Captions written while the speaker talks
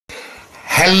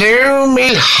Hello,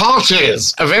 me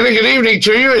hearties. A very good evening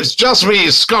to you. It's just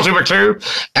me, Scotty McClue,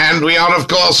 and we are, of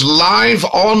course, live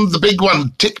on the big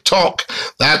one, TikTok.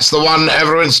 That's the one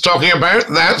everyone's talking about.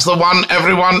 That's the one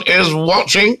everyone is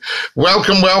watching.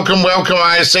 Welcome, welcome, welcome.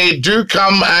 I say do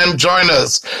come and join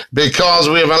us, because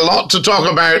we have a lot to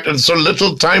talk about and so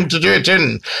little time to do it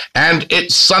in. And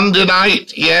it's Sunday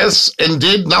night. Yes,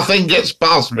 indeed, nothing gets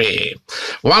past me.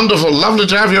 Wonderful, lovely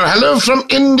to have you. Hello from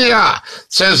India,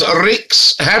 says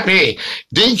Rick's Happy.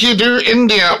 Dinky do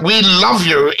India. We love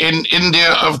you in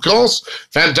India, of course.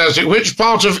 Fantastic. Which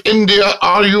part of India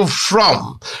are you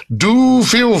from? Do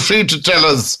feel free to tell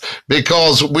us,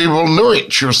 because we will know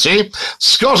it, you see.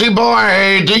 Scotty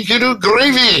boy, Dinky do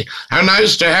gravy. How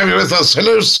nice to have you with us.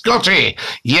 Hello, Scotty.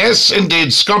 Yes,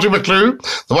 indeed. Scotty McClue,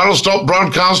 the world's top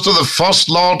broadcaster, the first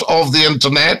lord of the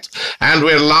internet. And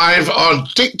we're live on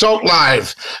TikTok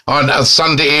Live on a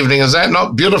Sunday evening. Is that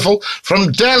not beautiful?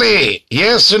 From Delhi.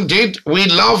 Yes, indeed. We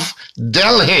love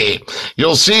Delhi.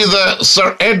 You'll see the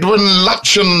Sir Edwin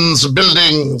Lutyens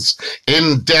buildings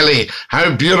in Delhi.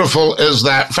 How beautiful is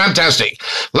that? Fantastic.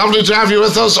 Lovely to have you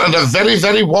with us, and a very,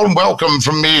 very warm welcome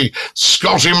from me,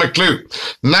 Scotty McClue.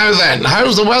 Now then,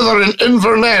 how's the weather in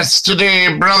Inverness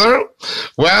today, brother?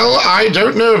 Well, I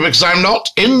don't know, because I'm not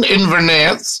in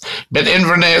Inverness, but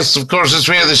Inverness, of course, is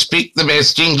where they speak the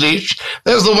best English.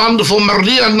 There's the wonderful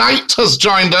Maria Knight has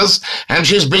joined us, and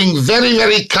she's being very,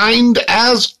 very kind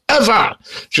as ever.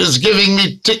 She's giving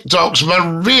me TikToks.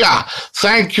 Maria,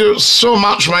 thank you so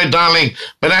much, my darling.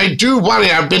 But I do worry.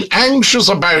 I've been anxious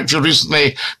about you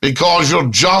recently because you're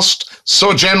just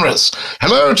so generous.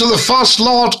 Hello to the first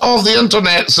lord of the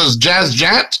internet, says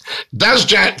Jazzjat.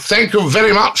 Dazjat, thank you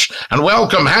very much and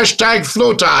welcome. Hashtag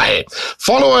Floatie.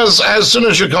 Follow us as soon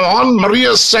as you come on.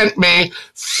 Maria sent me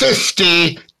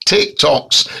 50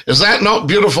 TikToks. Is that not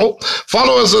beautiful?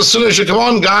 Follow us as soon as you come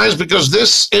on, guys, because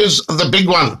this is the big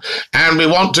one, and we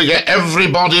want to get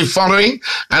everybody following.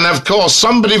 And of course,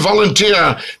 somebody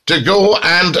volunteer to go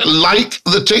and like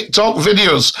the TikTok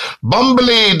videos.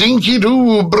 Bumbly, dinky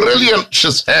doo, brilliant,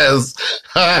 she says.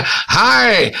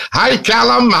 Hi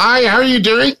Callum, hi, how are you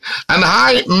doing? And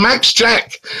hi Max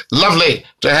Jack, lovely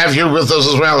to have you with us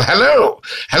as well. Hello,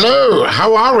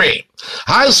 how are we?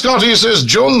 Hi, Scotty, says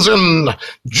Johnson.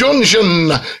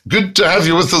 Good to have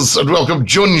you with us, and welcome,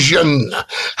 Junjun.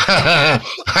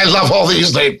 I love all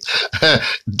these names.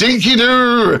 Dinky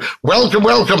Doo,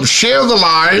 welcome. Share the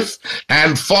live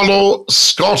and follow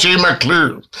Scotty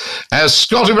McClue. As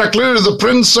Scotty McClue, the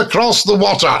prince across the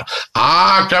water.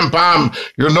 Ah, Kampam,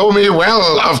 you know me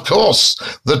well, of course.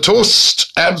 The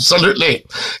toast, absolutely.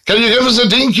 Can you give us a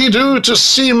Dinky Doo to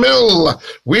Sea Mill?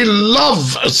 We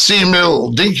love Sea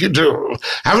Mill, Dinky Doo.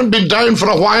 Haven't been down for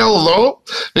a while, though.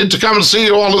 Need to come and see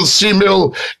you all in Sea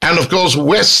Mill and, of course,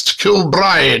 West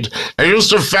Kilbride. I used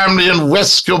to have family in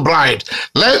West Kilbride.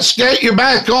 Let's get you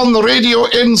back on the radio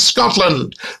in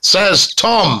Scotland, says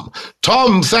Tom.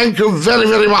 Tom, thank you very,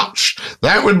 very much.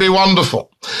 That would be wonderful.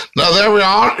 Now, there we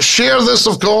are. Share this,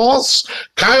 of course.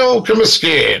 Kyle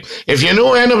Comiskey. If you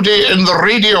know anybody in the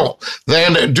radio,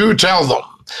 then do tell them.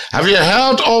 Have you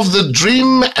heard of the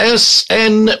Dream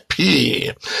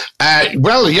SNP?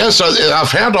 Well, yes, I've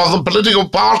heard of the political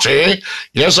party.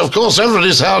 Yes, of course,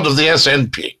 everybody's heard of the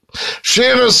SNP.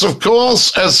 Share us, of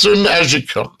course, as soon as you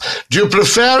come. Do you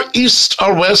prefer East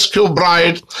or West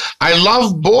Kilbride? I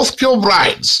love both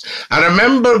Kilbrides. I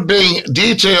remember being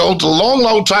detailed a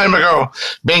long time ago,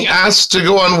 being asked to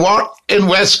go and work in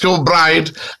West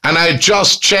Kilbride, and I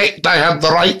just checked I had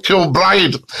the right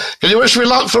Kilbride. Can you wish me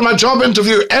luck for my job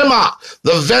interview? Emma,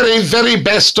 the very, very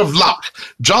best of luck.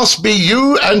 Just be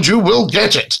you and you will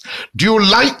get it. Do you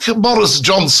like Boris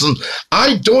Johnson?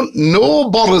 I don't know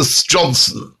Boris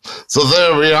Johnson. So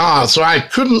there we are. So I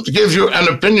couldn't give you an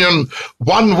opinion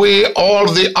one way or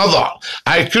the other.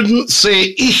 I couldn't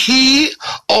say ihi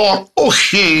or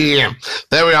uhi.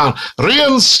 There we are.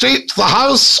 Reinstate the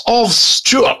House of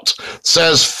Stuart,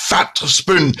 says Fat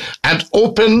Spoon, and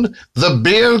open the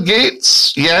bear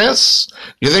gates. Yes,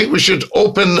 you think we should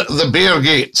open the bear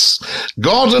gates?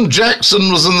 Gordon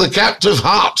Jackson was in the captive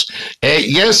heart.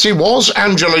 Yes, he was,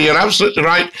 Angela. You're absolutely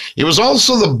right. He was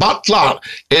also the butler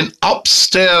in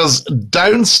Upstairs,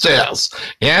 Downstairs.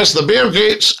 Yes, the bear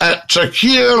gates at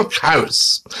Tregear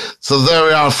House. So there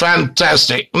we are.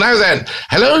 Fantastic. Now then,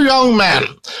 hello, young man.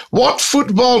 What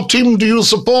football team do you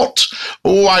support?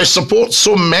 Oh, I support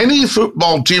so many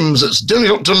football teams, it's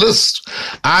difficult to list.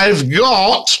 I've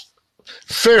got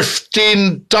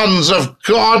 15 tons of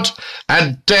cod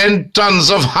and 10 tons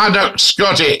of haddock,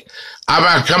 Scotty.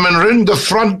 I'm coming round the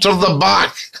front of the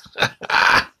back.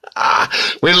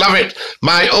 We love it.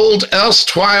 My old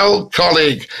erstwhile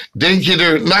colleague, Dinky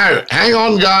Doo. Now, hang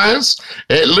on, guys.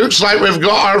 It looks like we've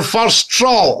got our first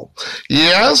troll.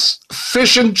 Yes,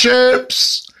 fish and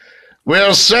chips.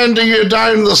 We're sending you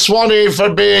down the Swanee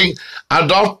for being a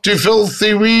dirty,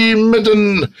 filthy wee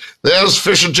midden. There's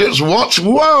fish and chips. Watch.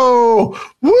 Whoa!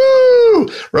 Woo!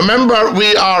 Remember,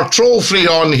 we are troll-free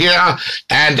on here,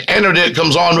 and anybody that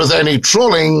comes on with any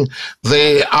trolling,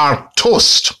 they are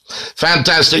toast.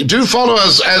 Fantastic. Do follow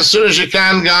us as soon as you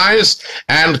can, guys,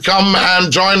 and come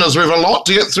and join us. We have a lot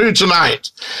to get through tonight.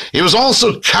 He was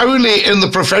also Cowley in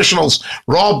The Professionals.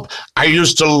 Rob, I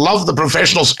used to love The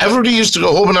Professionals. Everybody used to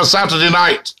go home on a Saturday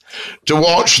night to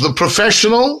watch The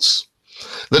Professionals,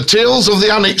 The Tales of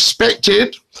the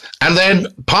Unexpected, and then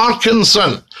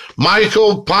Parkinson,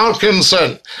 Michael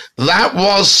Parkinson. That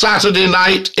was Saturday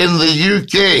night in the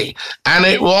UK, and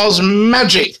it was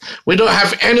magic. We don't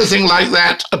have anything like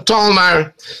that at all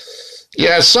now.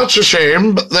 Yeah, such a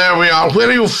shame, but there we are. Where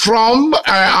are you from?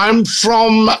 I'm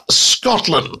from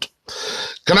Scotland.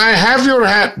 Can I have your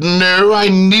hat? No, I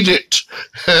need it.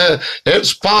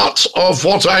 It's part of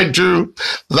what I do.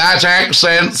 That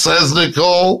accent, says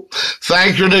Nicole.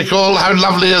 Thank you, Nicole. How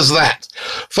lovely is that?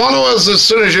 Follow us as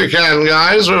soon as you can,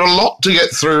 guys. We have a lot to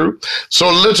get through, so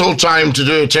little time to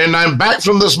do it in. I'm back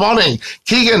from this morning.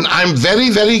 Keegan, I'm very,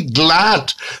 very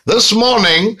glad. This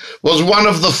morning was one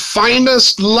of the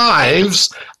finest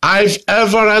lives I've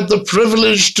ever had the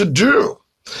privilege to do.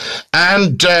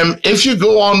 And if you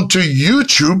go on to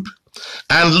YouTube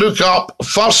and look up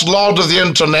First Lord of the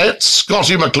Internet,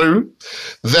 Scottie McClue,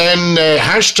 then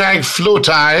hashtag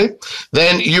FLOTI,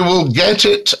 then you will get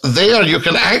it there. You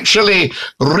can actually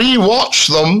re-watch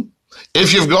them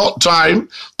if you've got time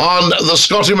on the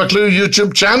Scottie McClue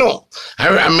YouTube channel.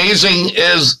 How amazing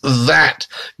is that?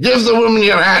 Give the woman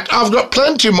your hat. I've got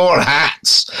plenty more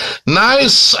hats.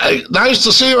 Nice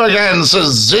to see you again,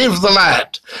 says Zave the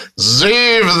Lad.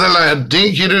 Zave the Lad.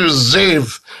 Dinky Doo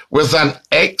Zave with an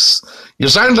X. You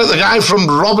sound like the guy from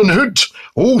Robin Hood.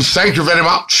 Oh, thank you very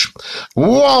much.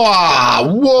 Whoa,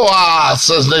 whoa,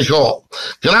 says Nicole.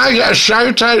 Can I get a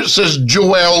shout out, says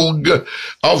Joe Elg.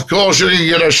 Of course you can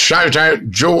get a shout out,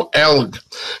 Joe Elg.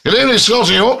 Good evening,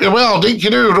 Scotty. Hope you're well. Dinky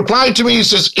Doo. Reply to me,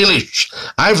 says Illish.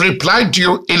 I've replied to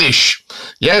you, Illish.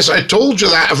 Yes, I told you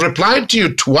that. I've replied to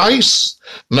you twice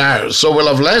now, so we'll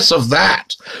have less of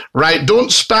that. Right,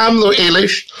 don't spam though,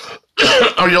 Illish,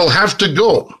 or you'll have to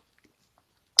go.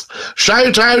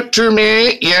 Shout out to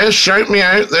me. Yes, shout me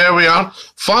out. There we are.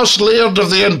 First Laird of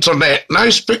the Internet.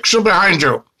 Nice picture behind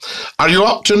you. Are you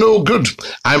up to no good?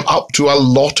 I'm up to a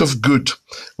lot of good.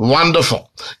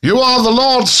 Wonderful. You are the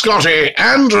Lord, Scotty.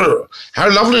 Andrew, how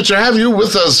lovely to have you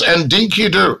with us, and Dinky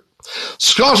Doo.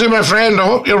 Scotty, my friend, I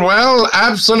hope you're well.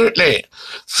 Absolutely.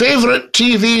 Favourite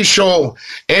TV show?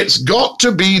 It's got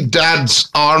to be Dad's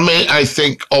Army, I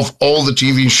think, of all the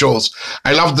TV shows.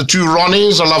 I loved the two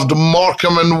Ronnies. I loved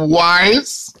Morecambe and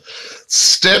Wise,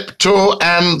 Steptoe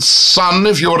and Son,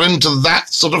 if you're into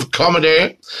that sort of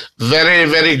comedy. Very,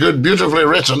 very good, beautifully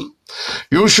written.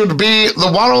 You should be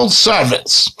the World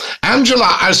Service.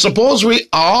 Angela, I suppose we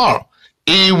are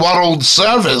a world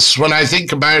service when I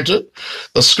think about it.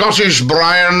 The Scottish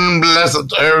Brian,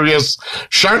 blessed, oh yes,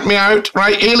 shout me out.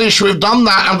 Right, Ailish, we've done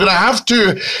that. I'm going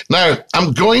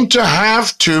to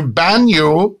have to ban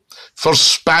you for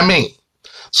spamming.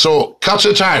 So cut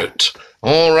it out.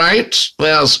 All right,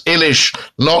 there's Ailish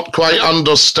not quite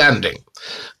understanding.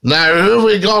 Now, who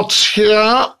we got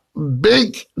here?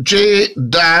 Big J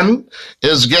Dan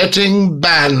is getting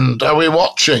banned. Are we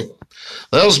watching?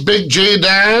 There's Big J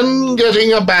Dan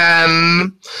getting a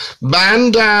ban.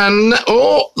 Ban Dan.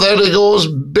 Oh, there he goes.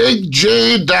 Big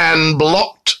J Dan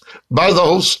blocked by the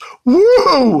host.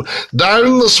 Woo!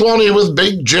 Down the Swanee with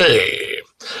Big J.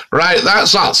 Right,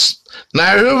 that's us.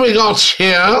 Now, who we got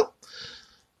here?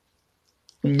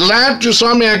 Glad you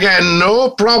saw me again.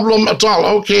 No problem at all.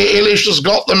 Okay, Ailish has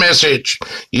got the message.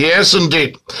 Yes,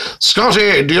 indeed.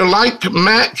 Scotty, do you like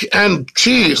mac and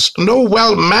cheese? No,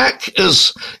 well, mac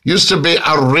used to be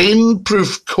a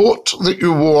rainproof coat that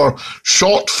you wore,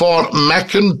 short for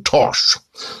Macintosh.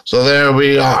 So there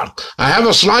we are. I have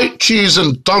a slight cheese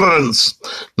intolerance.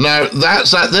 Now,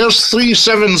 that's that. There's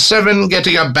 377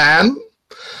 getting a ban.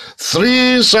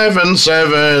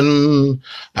 377,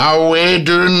 away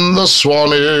down the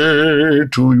Swanee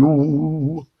to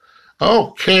you.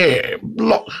 Okay,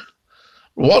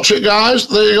 watch it, guys.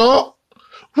 There you go.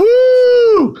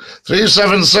 Woo!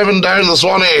 377 down the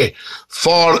Swanee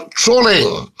for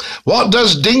trolling. What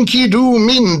does Dinky Doo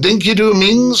mean? Dinky Doo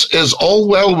means is all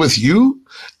well with you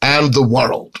and the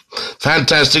world.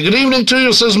 Fantastic. Good evening to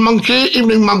you, says Monkey.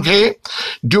 Evening, Monkey.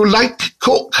 Do you like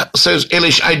Coke, says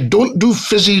Elish. I don't do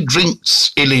fizzy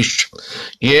drinks, Elish.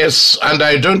 Yes, and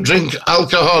I don't drink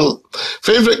alcohol.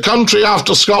 Favourite country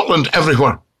after Scotland?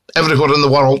 Everywhere. Everywhere in the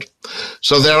world.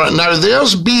 So now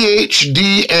there's BHDFS,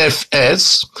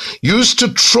 used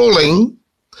to trolling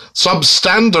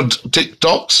substandard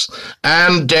TikToks,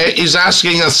 and is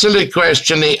asking a silly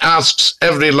question he asks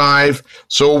every live,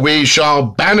 so we shall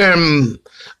ban him.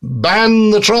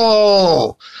 Ban the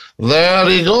troll. There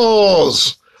he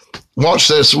goes. Watch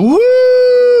this.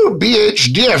 Woo!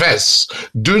 BHDFS.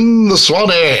 Doon the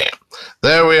Swanee.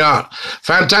 There we are.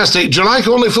 Fantastic. Do you like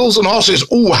Only Fools and Horses?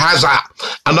 Oh, Hazza.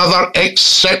 Another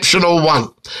exceptional one.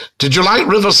 Did you like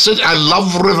River City? I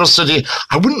love River City.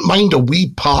 I wouldn't mind a wee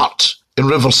part in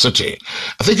River City.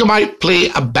 I think I might play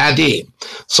a baddie.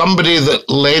 Somebody that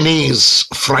Lenny's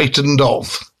frightened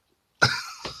of.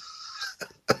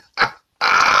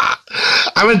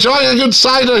 I'm enjoying a good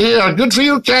cider here. Good for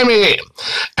you, Kemi.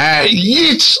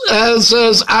 Yeet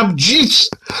says Abjeet.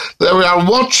 There we are.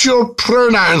 Watch your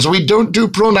pronouns. We don't do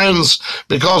pronouns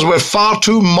because we're far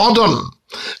too modern.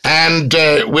 And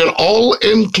we're all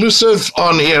inclusive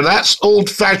on here. That's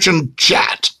old-fashioned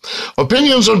chat.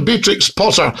 Opinions on Beatrix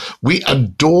Potter. We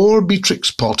adore Beatrix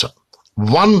Potter.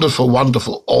 Wonderful,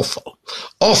 wonderful author.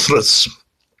 Authoress.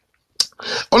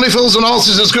 Only Fools and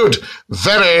Horses is good.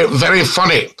 Very, very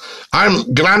funny.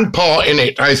 I'm grandpa in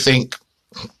it, I think.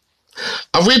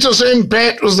 Avita saying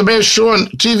Pet was the best show on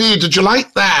TV. Did you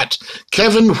like that?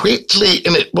 Kevin Whately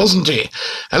in it, wasn't he?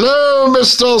 Hello,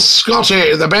 Mr.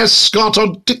 Scotty, the best Scot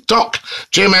on TikTok.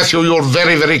 J. Matthew, you're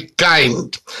very, very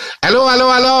kind. Hello, hello,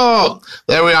 hello.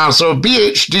 There we are. So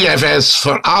BHDFS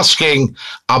for asking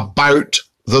about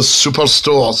the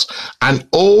superstores. An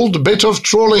old bit of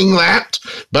trolling that,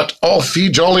 but off he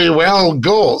jolly well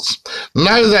goes.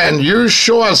 Now then, you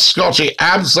show us, Scotty.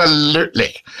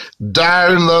 Absolutely.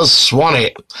 Down the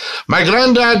Swanee. My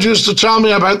granddad used to tell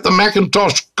me about the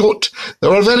Macintosh coat. They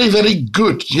were very, very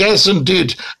good. Yes,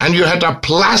 indeed. And you had a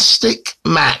plastic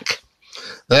Mac.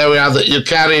 There we are, that you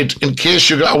carried in case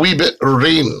you got a wee bit of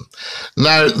rain.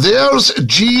 Now, there's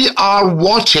G.R.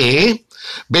 Watty,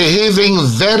 behaving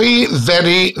very,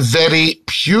 very, very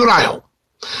puerile.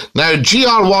 Now,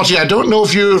 G.R. Watty, I don't know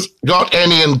if you've got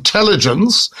any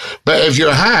intelligence, but if you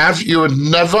have, you would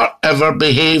never, ever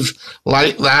behave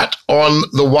like that on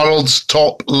the world's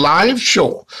top live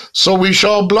show. So we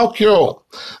shall block you.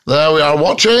 There we are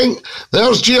watching.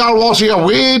 There's G.R. Watty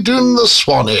away doing the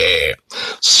Swanee.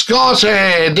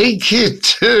 Scotty, dig you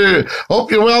too.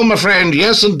 Hope you're well, my friend.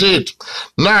 Yes, indeed.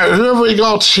 Now, who have we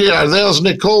got here? There's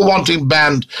Nicole wanting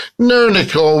banned. No,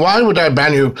 Nicole, why would I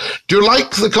ban you? Do you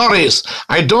like the Corries?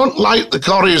 I don't like the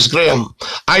Corries, Graham.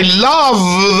 I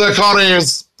love the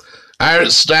Corries.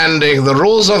 Outstanding. The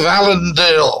Rose of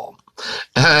Allendale.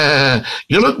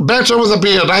 You look better with a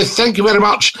beard. I thank you very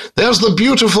much. There's the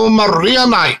beautiful Maria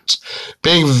Knight,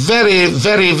 being very,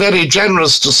 very, very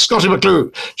generous to Scotty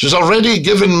McClue. She's already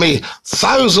given me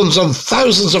thousands and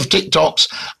thousands of TikToks,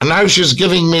 and now she's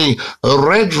giving me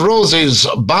red roses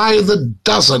by the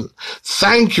dozen.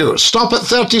 Thank you. Stop at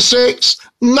 36?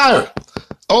 No.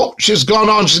 Oh, she's gone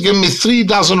on. She's given me 3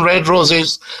 dozen red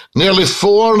roses, nearly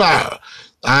 4 now.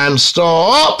 And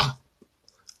stop.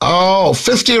 Oh,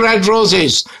 50 red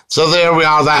roses. So there we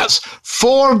are. That's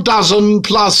 4 dozen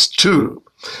plus 2.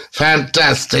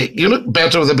 Fantastic. You look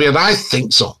better with a beard. I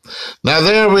think so. Now,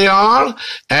 there we are.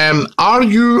 Are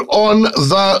you on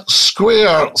the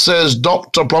square, says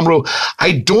Dr. Plumrow.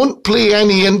 I don't play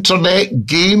any internet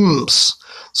games,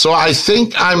 so I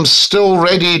think I'm still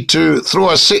ready to throw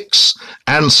a 6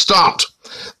 and start.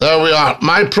 There we are.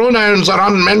 My pronouns are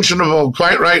unmentionable.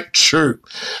 Quite right, true.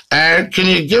 Can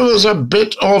you give us a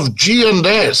bit of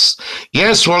G&S?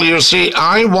 Yes, well, you see,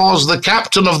 I was the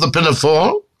captain of the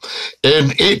Pinafore in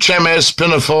HMS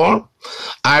Pinafore.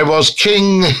 I was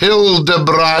King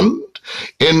Hildebrand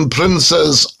in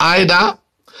Princess Ida.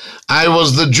 I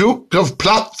was the Duke of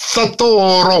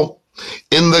Plazzatoro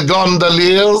in the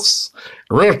Gondoliers.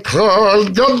 We're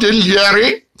called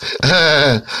Gondolieri.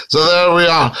 So there we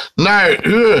are. Now,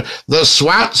 the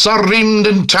swats are reamed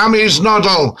in Tammy's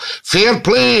noddle. Fair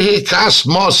play, he cast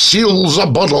more seals a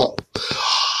bottle.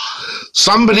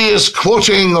 Somebody is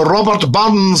quoting Robert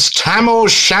Burns' Tam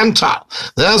O'Shanter.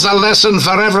 There's a lesson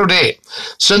for every day.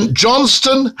 St.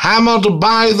 Johnston hammered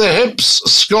by the hips,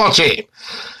 Scotty.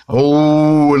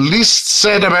 Oh, least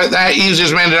said about that,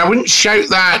 easiest mended. I wouldn't shout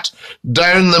that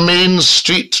down the main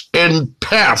street in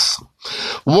Perth.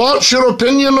 What's your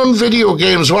opinion on video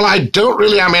games? Well, I don't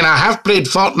really. I mean, I have played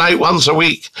Fortnite once a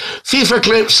week. FIFA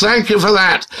clips, thank you for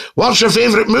that. What's your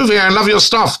favourite movie? I love your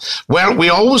stuff. Well, we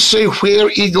always say where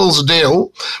eagles dare,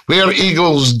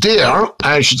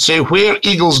 I should say where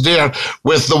eagles dare,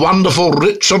 with the wonderful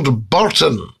Richard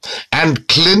Burton and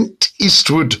Clint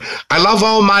Eastwood. I love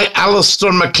all my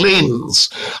Alistair MacLeans.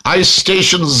 Ice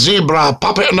Station Zebra,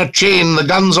 Puppet in a Chain, The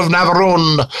Guns of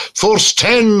Navarone, Force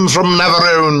 10 from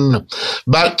Navarone.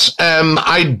 But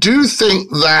I do think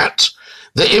that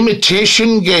The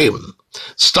Imitation Game,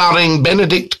 starring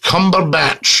Benedict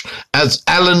Cumberbatch as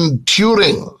Alan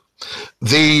Turing,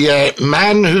 the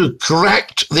man who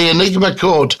cracked the Enigma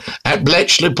code at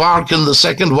Bletchley Park in the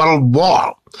Second World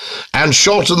War and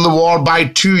shortened the war by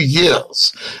 2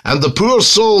 years. And the poor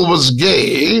soul was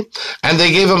gay, and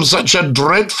they gave him such a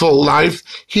dreadful life,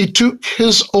 he took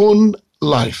his own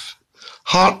life.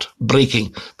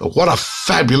 Heartbreaking, but what a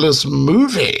fabulous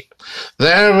movie.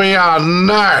 There we are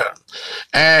now.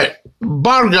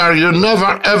 Burger, you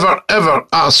never, ever, ever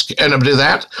ask anybody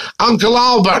that. Uncle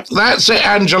Albert, that's it,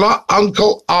 Angela.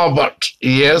 Uncle Albert.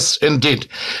 Yes, indeed.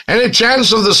 Any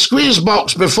chance of the squeeze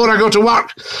box before I go to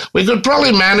work? We could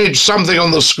probably manage something on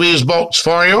the squeeze box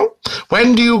for you.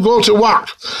 When do you go to work?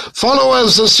 Follow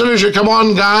us as soon as you come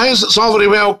on, guys. It's all very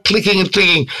well clicking and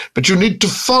clicking, but you need to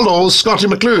follow Scottie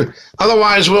McClue.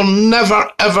 Otherwise, we'll never,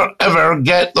 ever, ever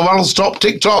get the world's top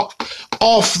TikTok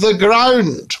off the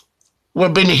ground.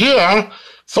 We've been here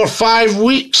for 5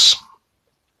 weeks.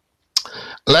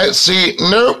 Let's see.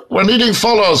 No, we're needing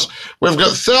followers. We've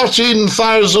got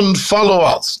 13,000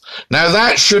 followers. Now,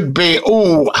 that should be,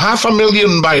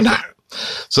 500,000 by now.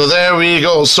 So there we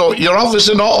go. So you're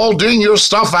obviously not all doing your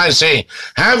stuff, I say.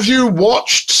 Have you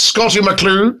watched Scottie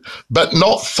McClue but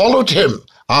not followed him?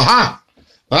 Aha!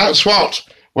 That's what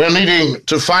we're needing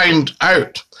to find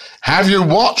out. Have you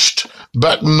watched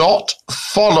but not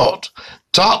followed?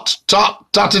 Tut, tut,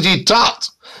 tuttity, tut.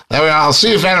 There we are. I'll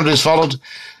see if anybody's followed.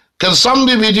 Can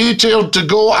somebody be detailed to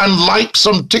go and like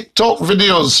some TikTok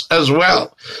videos as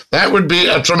well? That would be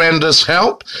a tremendous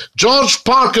help. George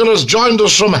Parker has joined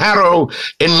us from Harrow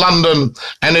in London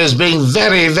and is being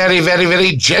very, very, very,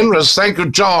 very generous. Thank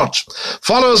you, George.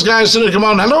 Follow us, guys. Come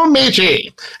on. Hello,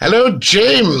 matey. Hello,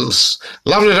 James.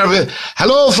 Lovely to have you.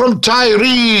 Hello from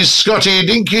Tyree, Scotty.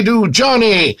 Dinky Doo.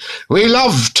 Johnny. We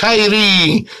love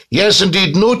Tyree. Yes,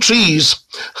 indeed. No trees.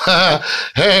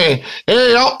 Hey,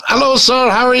 up. Hello, sir.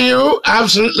 How are you?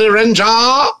 Absolutely, Ranger.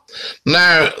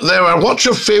 Now, there were. What's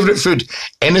your favourite food?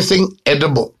 Anything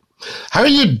edible. How are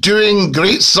you doing,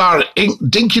 great sir?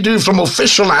 Dinky Doo from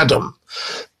Official Adam.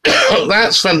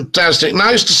 That's fantastic.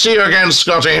 Nice to see you again,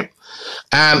 Scotty.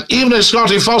 Evening,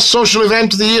 Scotty. First social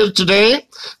event of the year today.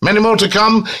 Many more to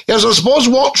come. Yes, I suppose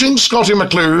watching Scottie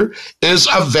McClue is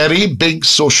a very big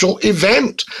social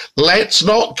event. Let's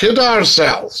not kid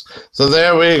ourselves. So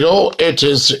there we go. It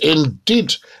is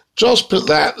indeed. Just put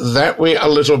that way a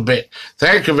little bit.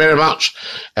 Thank you very much.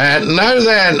 Now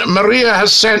then, Maria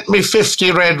has sent me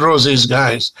 50 red roses,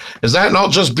 guys. Is that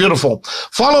not just beautiful?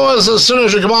 Follow us as soon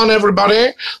as you come on,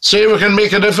 everybody. See if we can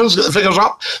make a difference. Get the figures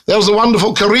up. There's the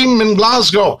wonderful Kareem in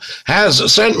Glasgow.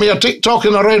 Has sent me a TikTok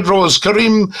in a red rose.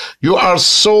 Kareem, you are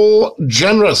so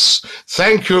generous.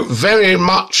 Thank you very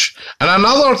much. And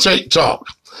another TikTok.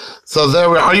 So there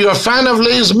we are. Are you a fan of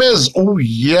Les Mis? Oh,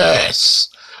 yes.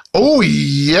 Oh,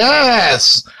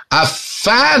 yes, a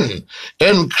fan.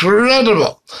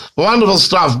 Incredible. Wonderful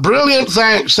stuff. Brilliant,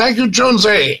 thanks. Thank you,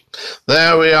 Jonesy.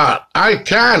 There we are. I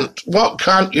can't. What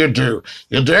can't you do?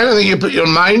 You do anything you put your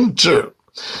mind to.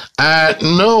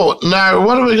 No. Now,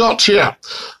 what have we got here?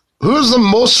 Who's the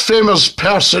most famous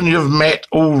person you've met?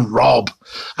 Oh, Rob.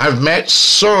 I've met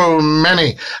so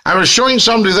many. I was showing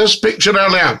somebody this picture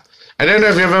earlier. I don't know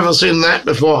if you've ever seen that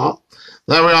before.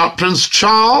 There we are, Prince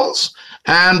Charles.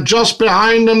 And just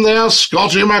behind him there,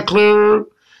 Scottie McClue.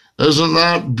 Isn't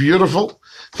that beautiful?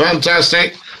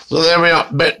 Fantastic. So there we are.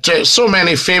 But so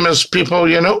many famous people,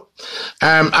 you know.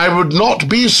 I would not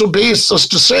be so base as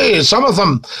to say some of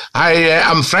them I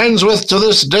am friends with to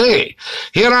this day.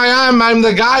 Here I am. I'm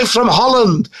the guy from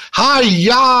Holland.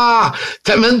 Hi-ya,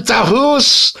 Tementa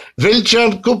Hus,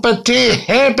 Wiltje Kuppete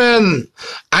Hebben.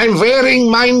 I'm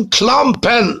wearing mein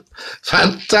Klompen.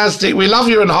 Fantastic. We love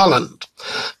you in Holland.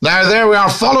 Now, there we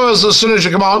are. Follow us as soon as you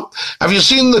come on. Have you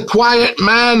seen The Quiet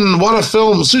Man? What a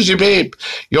film. Susie Babe.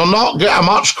 You'll not get a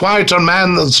much quieter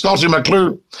man than Scottie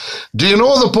McClue. Do you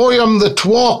know the poem The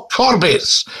Twa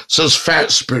Corbets? Says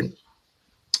Fat Spoon.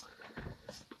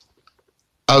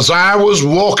 As I was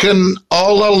walking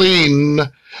all alone,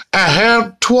 I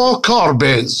heard twa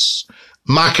corbets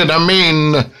making a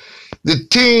main. The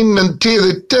teen and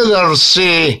the tither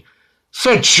say,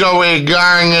 Fit shall we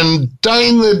gang and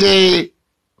dine the day?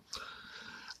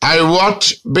 I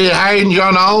wot behind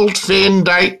yon old fain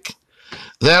dyke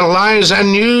there lies a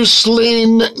new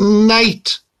slain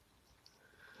knight.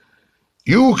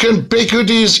 You can pick out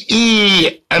his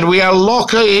e'e, and we a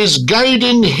lock of his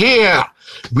guiding hair.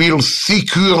 We'll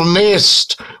seek your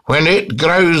nest when it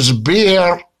grows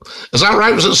bare. Is that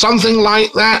right? Was it something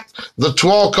like that? The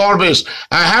Twa Corbies.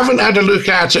 I haven't had a look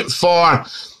at it for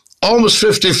almost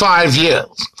 55 years.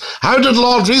 How did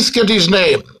Lord Reith get his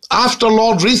name? After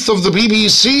Lord Reith of the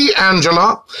BBC,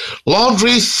 Angela,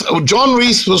 John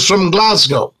Reith was from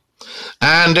Glasgow.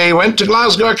 And he went to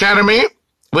Glasgow Academy,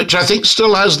 which I think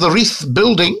still has the Reith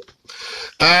building.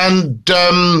 And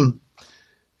in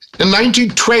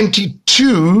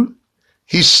 1922,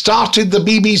 he started the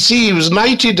BBC. He was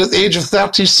knighted at the age of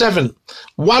 37.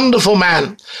 Wonderful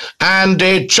man. And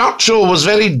Churchill was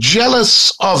very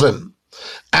jealous of him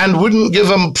and wouldn't give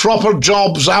him proper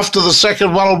jobs after the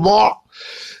Second World War.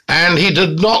 And he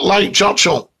did not like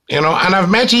Churchill, and I've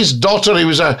met his daughter. He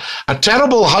was a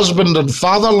terrible husband and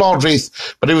father, Lord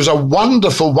Reith, but he was a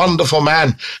wonderful, wonderful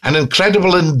man, an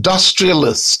incredible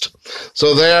industrialist.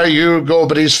 So there you go.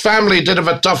 But his family did have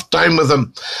a tough time with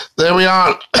him. There we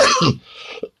are.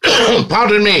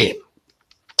 Pardon me.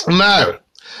 Now,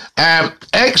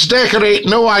 ex-decorate,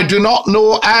 no, I do not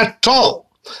know at all.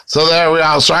 So there we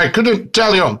are. So I couldn't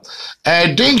tell you.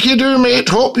 Dinky do, mate.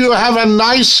 Hope you have a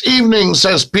nice evening,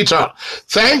 says Peter.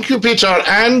 Thank you, Peter.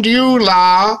 And you,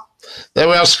 La. There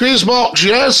we are. Squeeze box.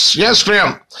 Yes,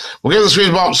 Graham. We'll give the squeeze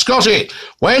box. Scotty,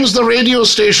 when's the radio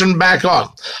station back on?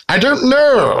 I don't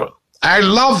know. I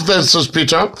love this, says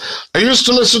Peter. I used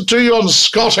to listen to you on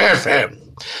Scot FM.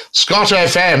 Scot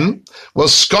FM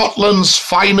was Scotland's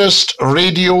finest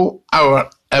radio hour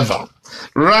ever.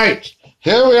 Right.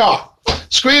 Here we are.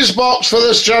 Squeeze box for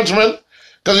this gentleman,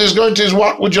 because he's going to his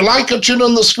work. Would you like a tune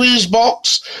on the squeeze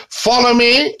box? Follow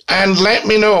me and let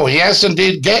me know. Yes,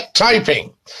 indeed. Get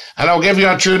typing, and I'll give you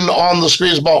a tune on the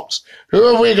squeeze box.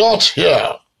 Who have we got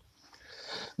here?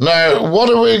 Now, what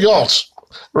have we got?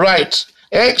 Right.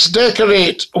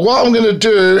 Ex-decorate. What I'm going to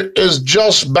do is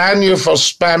just ban you for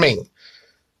spamming.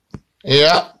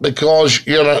 Yeah, because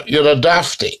you're a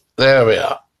dafty. There we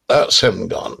are. That's him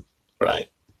gone. Right.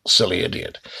 Silly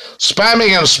idiot.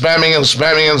 Spamming and spamming and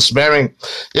spamming and spamming.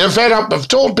 You're fed up. I've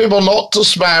told people not to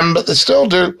spam, but they still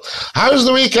do. How's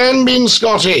the weekend been,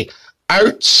 Scotty?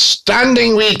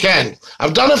 Outstanding weekend.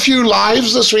 I've done a few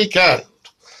lives this weekend.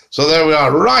 So there we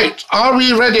are. Right. Are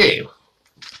we ready?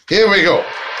 Here we go.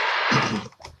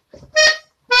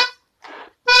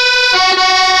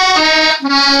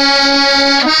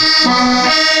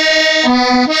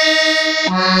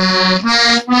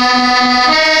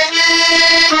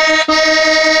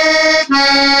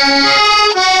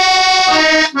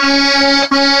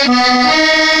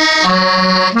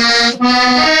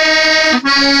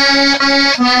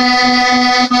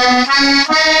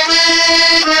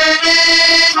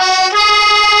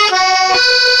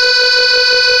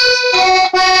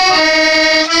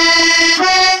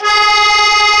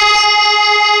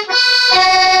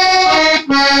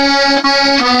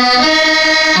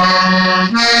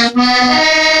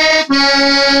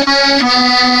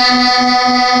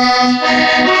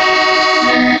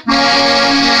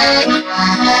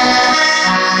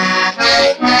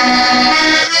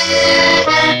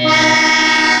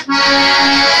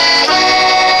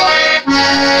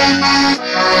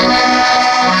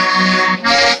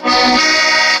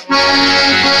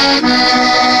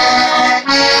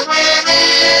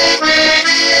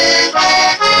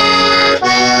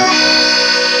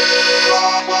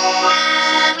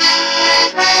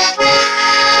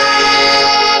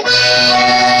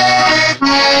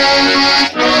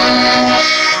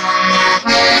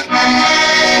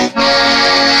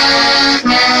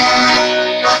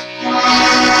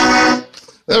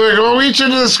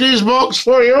 Into the squeeze box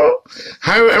for you.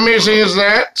 How amazing is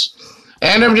that?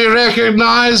 Anybody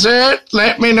recognise it?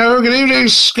 Let me know. Good evening,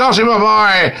 Scotty, my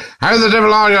boy. How the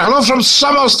devil are you? Hello from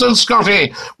Somerston,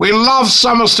 Scotty. We love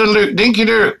Somerston, Luke. Dinky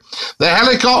Doo. The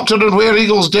helicopter and where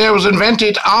Eagles Dare was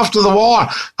invented after the war.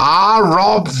 Ah,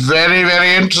 Rob, very,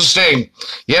 very interesting.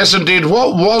 Yes, indeed.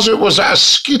 What was it? Was it a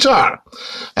skeeter?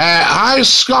 Hi,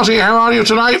 Scotty. How are you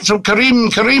tonight? From Kareem.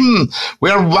 Kareem,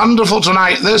 we're wonderful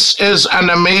tonight. This is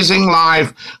an amazing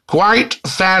live. Quite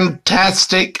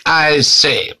fantastic, I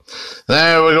say.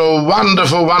 There we go.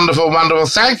 Wonderful, wonderful, wonderful.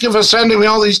 Thank you for sending me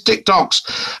all these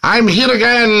TikToks. I'm here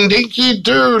again. Dinky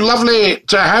Doo. Lovely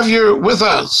to have you with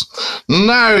us.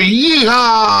 Now,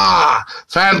 yeehaw!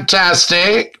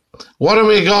 Fantastic. What have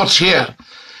we got here?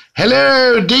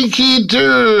 Hello, Dinky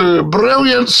Doo.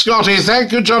 Brilliant, Scotty.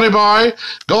 Thank you, Johnny boy.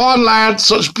 Go on, lad.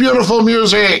 Such beautiful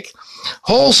music.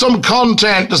 Wholesome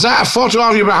content. Is that a photo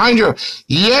of you behind you?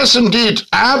 Yes, indeed.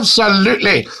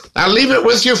 Absolutely. I'll leave it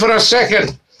with you for a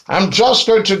second. I'm just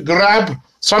going to grab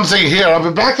something here. I'll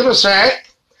be back in a sec.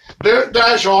 Don't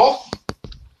dash off.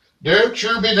 Don't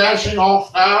you be dashing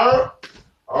off now.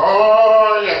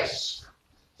 Oh, yes.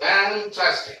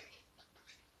 Fantastic.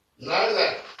 Now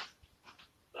then.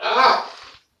 Ah!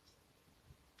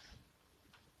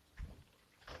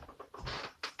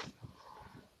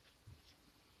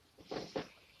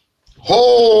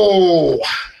 Oh!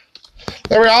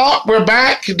 There we are. We're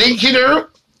back. Dinky-doo.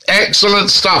 Excellent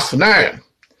stuff. Now,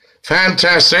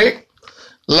 fantastic.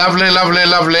 Lovely, lovely,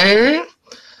 lovely.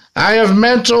 I have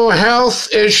mental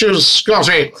health issues,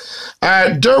 Scotty.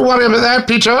 Don't worry about that,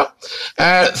 Peter.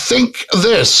 Think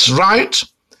this, right?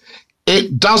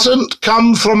 It doesn't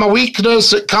come from a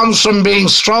weakness, it comes from being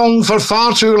strong for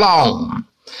far too long.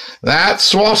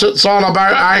 That's what it's all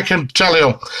about, I can tell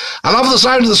you. I love the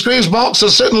sound of the squeeze box. I'll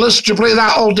sit and listen to you play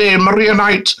that all day. Maria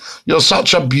Knight, you're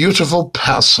such a beautiful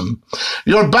person.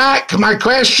 You're back. My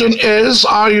question is,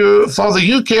 are you for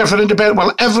the UK or for independence?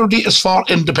 Well, everybody is for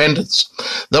independence.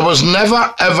 There was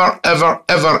never, ever, ever,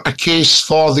 ever a case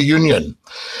for the Union.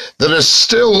 There is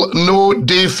still no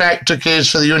de facto case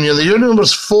for the Union. The Union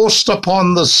was forced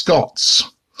upon the Scots.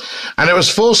 And it was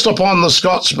forced upon the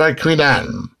Scots by Queen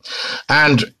Anne.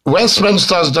 And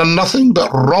Westminster has done nothing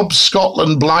but rob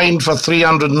Scotland blind for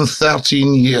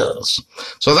 313 years.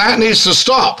 So that needs to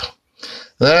stop.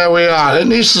 There we are. It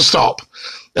needs to stop.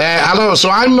 Hello.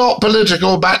 So I'm not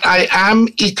political, but I am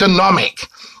economic.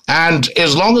 And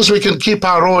as long as we can keep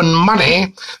our own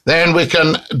money, then we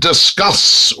can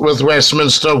discuss with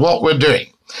Westminster what we're doing.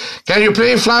 Can you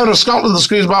play Flower of Scotland, the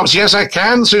squeeze box? Yes, I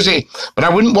can, Susie, but I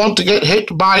wouldn't want to get hit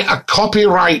by a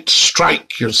copyright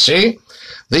strike, you see.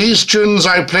 These tunes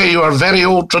I play you are very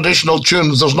old traditional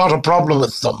tunes. There's not a problem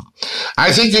with them.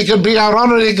 I think you can be our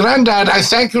honorary granddad. I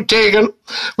thank you, Tegan.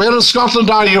 Where in Scotland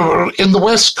are you? In the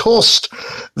West Coast.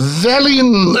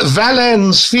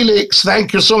 Valens Felix,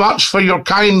 thank you so much for your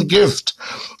kind gift.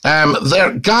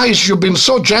 Guys, you've been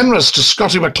so generous to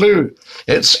Scotty McClue.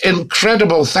 It's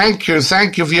incredible. Thank you.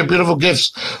 Thank you for your beautiful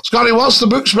gifts. Scotty, what's the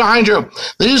books behind you?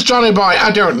 These, Johnny boy, I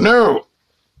don't know.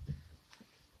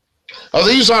 Oh,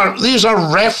 these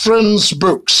are reference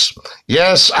books.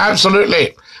 Yes,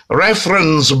 absolutely.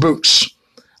 Reference books.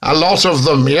 A lot of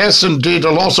them. Yes, indeed.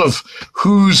 A lot of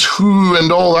who's who and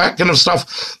all that kind of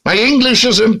stuff. My English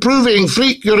is improving.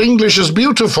 Freak, your English is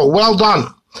beautiful. Well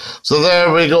done. So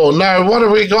there we go. Now, what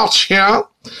have we got here?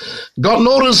 Got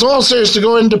no resources to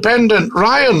go independent.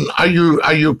 Ryan, are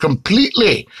you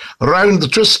completely round the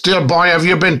twist, dear boy? Have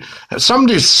you been,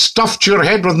 somebody stuffed your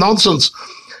head with nonsense.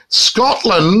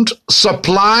 Scotland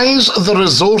supplies the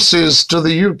resources to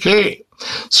the UK.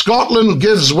 Scotland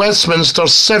gives Westminster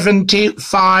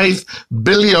 £75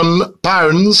 billion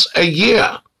a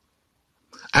year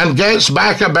and gets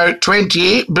back about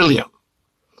 28 billion.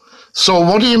 So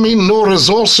what do you mean no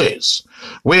resources?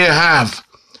 We have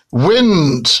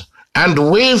wind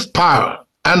and wave power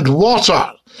and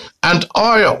water and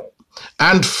oil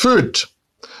and food,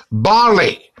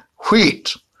 barley,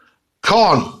 wheat,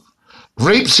 corn,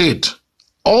 rapeseed,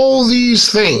 all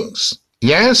these things,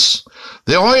 yes?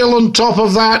 The oil on top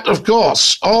of that, of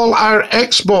course, all our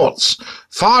exports,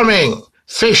 farming,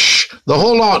 fish, the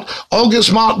whole lot, all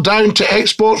gets marked down to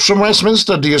exports from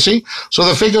Westminster, do you see? So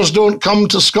the figures don't come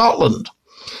to Scotland.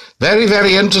 Very,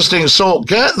 very interesting. So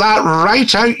get that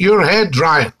right out your head,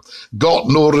 Ryan. Got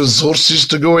no resources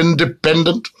to go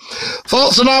independent.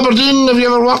 Thoughts on Aberdeen? Have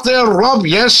you ever worked there, Rob?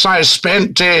 Yes, I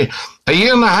spent a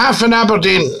year and a half in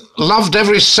Aberdeen. Loved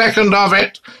every second of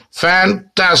it.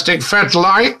 Fantastic. Felt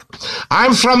like.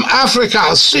 I'm from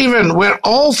Africa. Stephen, we're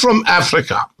all from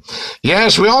Africa.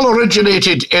 Yes, we all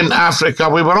originated in Africa.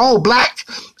 We were all black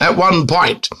at one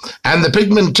point, and the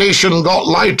pigmentation got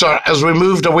lighter as we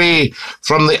moved away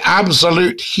from the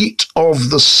absolute heat of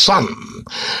the sun.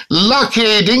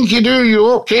 Lucky Dinky-doo, you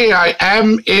okay? I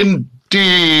am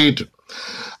indeed.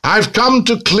 I've come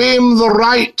to claim the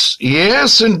right.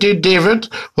 Yes, indeed, David.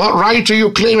 What right are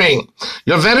you claiming?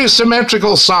 You're very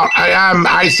symmetrical, sir. I am.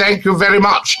 I thank you very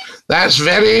much. That's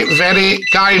very, very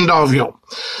kind of you.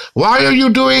 Why are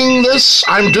you doing this?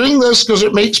 I'm doing this because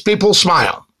it makes people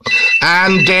smile.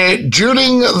 And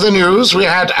during the news, we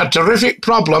had a terrific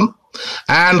problem.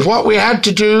 And what we had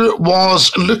to do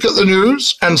was look at the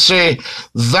news and say,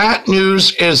 that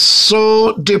news is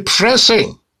so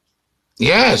depressing.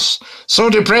 Yes, so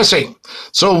depressing.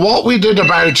 So what we did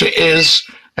about it is,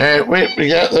 wait, we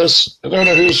get this. I don't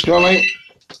know who's calling.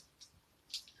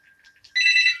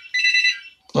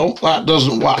 Oh, that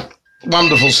doesn't work.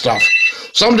 Wonderful stuff.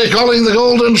 Somebody calling the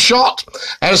golden shot.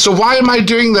 So why am I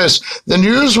doing this? The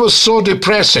news was so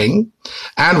depressing,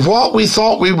 and what we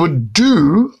thought we would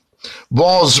do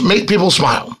was make people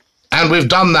smile. And we've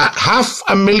done that.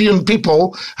 500,000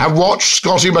 people have watched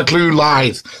Scottie McClue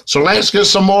live. So let's get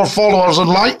some more followers and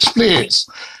likes, please.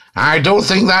 I don't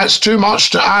think that's too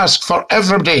much to ask for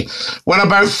everybody, when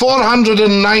about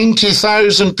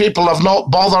 490,000 people have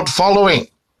not bothered following.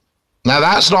 Now,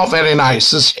 that's not very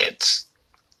nice, is it?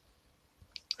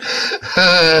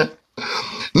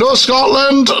 No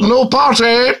Scotland, no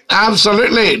party,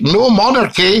 absolutely. No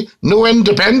monarchy, no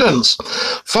independence.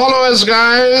 Follow us,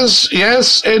 guys.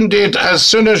 Yes, indeed, as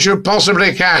soon as you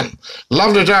possibly can.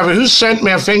 Lovely to have you. Who sent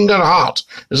me a finger heart?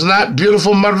 Isn't that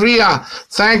beautiful? Maria,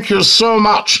 thank you so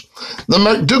much. The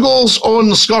McDougalls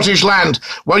own Scottish land.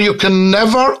 Well, you can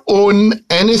never own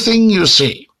anything you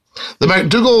see. The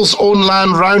McDougalls own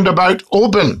land round about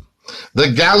Oban.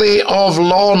 The Galley of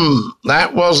Lawn,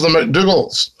 that was the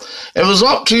McDougalls. It was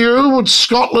up to you, would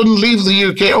Scotland leave the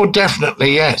UK? Oh,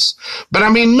 definitely, yes. But I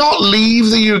mean, not leave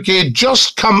the UK,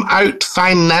 just come out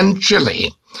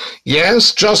financially.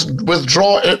 Yes, just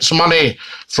withdraw its money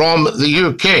from the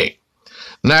UK.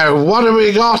 Now, what have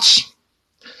we got?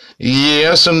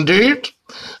 Yes, indeed.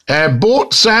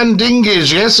 Boats and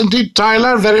dinghies. Yes, indeed,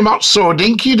 Tyler, very much so.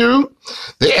 Dinky-doo.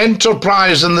 The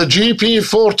Enterprise and the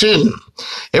GP14.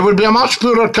 It would be a much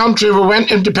poorer country if we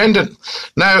went independent.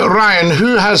 Now, Ryan,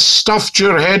 who has stuffed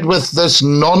your head with this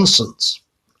nonsense?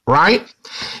 Right?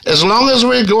 As long as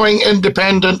we're going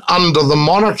independent under the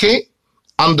monarchy,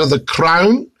 under the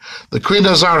crown, the Queen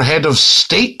is our head of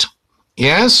state.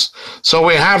 Yes, so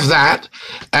we have that.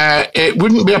 It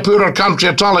wouldn't be a poorer country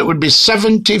at all. It would be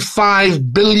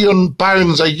 £75 billion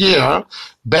a year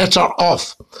better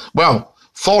off. Well,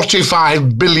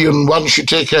 45 billion once you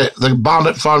take the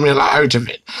Barnett formula out of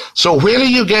it. So where are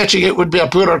you getting it would be a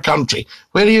poorer country?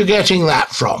 Where are you getting that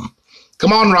from?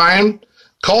 Come on, Ryan.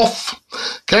 Cough.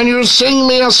 Can you sing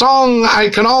me a song? I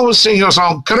can always sing you a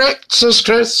song. Correct, says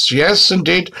Chris. Yes,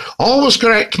 indeed. Always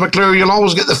correct, McClure. You'll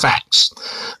always get the facts.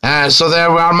 So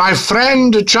there we are. My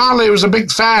friend Charlie was a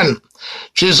big fan.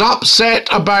 She's upset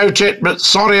about it, but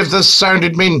sorry if this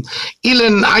sounded mean.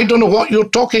 Elin, I don't know what you're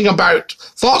talking about.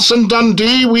 Thoughts in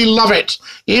Dundee, we love it.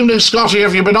 Evening, Scotty,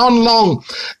 have you been on long?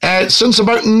 Since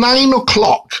about 9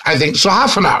 o'clock, I think, so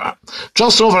half an hour.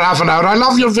 Just over half an hour. I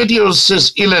love your videos,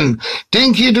 says Elin.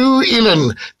 Dinky-doo,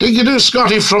 Elin. Dinky-doo,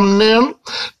 Scotty from Nairn.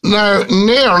 Now,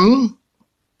 Nairn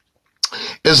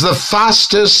is the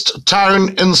fastest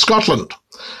town in Scotland.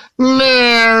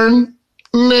 Nairn,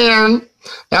 Nairn.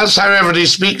 That's how everybody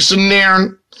speaks in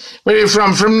Nairn. Where are you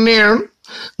from? From Nairn.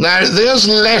 Now, there's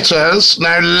letters.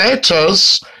 Now,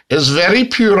 letters is very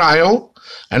puerile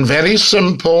and very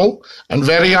simple and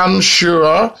very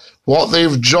unsure what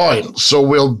they've joined. So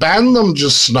we'll ban them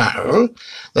just now.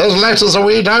 There's letters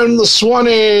away down the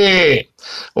Swanee.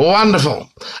 Wonderful.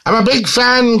 I'm a big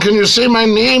fan. Can you say my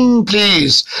name,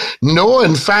 please? No,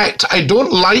 in fact, I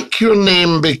don't like your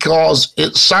name because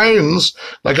it sounds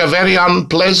like a very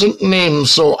unpleasant name,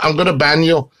 so I'm going to ban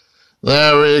you.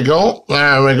 There we go.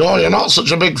 There we go. You're not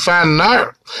such a big fan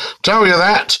now. Tell you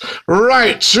that.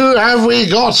 Right, who have we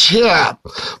got here?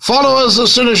 Follow us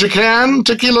as soon as you can.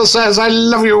 Tequila says, I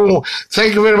love you.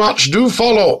 Thank you very much. Do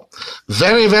follow.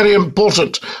 Very, very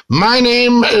important. My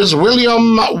name is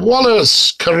William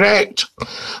Wallace. Correct.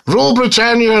 Rule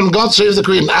Britannia and God Save the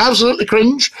Queen. Absolutely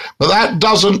cringe, but that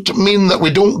doesn't mean that we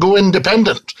don't go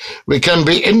independent. We can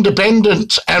be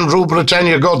independent and Rule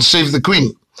Britannia, God Save the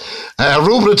Queen.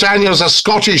 Rule Britannia is a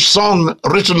Scottish song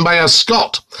written by a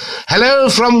Scot. Hello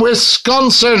from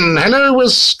Wisconsin. Hello,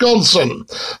 Wisconsin.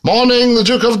 Morning, the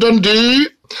Duke of Dundee.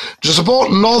 To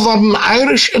support Northern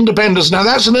Irish independence. Now,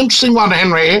 that's an interesting one,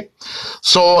 Henry.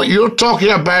 So you're talking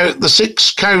about the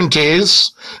 6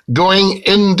 counties going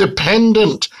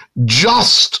independent.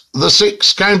 Just the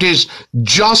 6 counties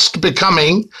just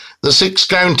becoming the 6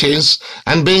 counties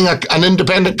and being an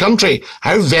independent country.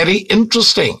 How very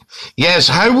interesting. Yes,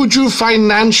 how would you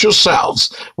finance yourselves?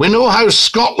 We know how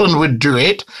Scotland would do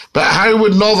it, but how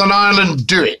would Northern Ireland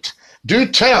do it? Do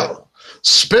tell.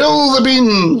 Spill the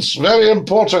beans. Very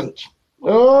important.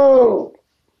 Oh.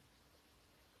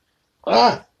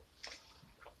 I'm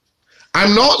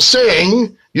not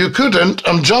saying you couldn't.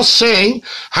 I'm just saying,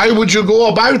 how would you go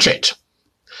about it?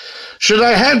 Should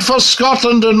I head for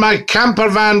Scotland in my camper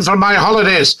van for my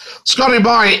holidays? Scotty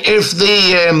boy, if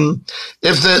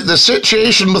the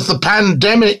situation with the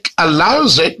pandemic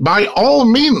allows it, by all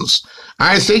means,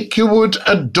 I think you would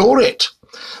adore it.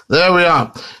 There we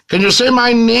are. Can you say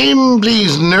my name,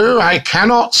 please? No, I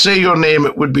cannot say your name.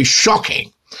 It would be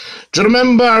shocking. Do you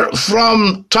remember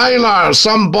from Tyler,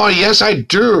 some boy? Yes, I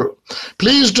do.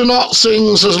 Please do not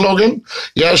sing, says Logan.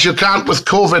 Yes, you can't with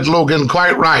COVID, Logan,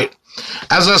 quite right.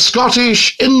 As a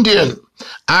Scottish Indian,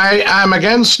 I am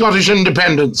against Scottish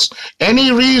independence.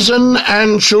 Any reason,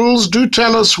 and Schulz, do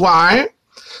tell us why.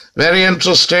 Very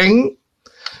interesting.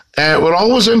 We're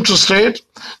always interested.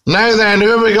 Now then, who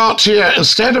have we got here?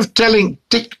 Instead of telling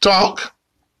TikTok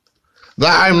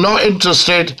that I'm not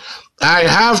interested, I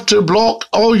have to block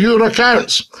all your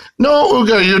accounts. No,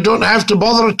 Uga, you don't have to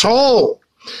bother at all.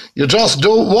 You just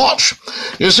don't watch.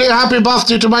 You say happy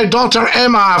birthday to my daughter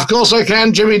Emma. Of course I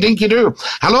can, Jimmy Dinky Doo.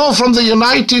 Hello from the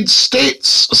United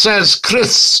States, says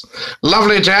Chris.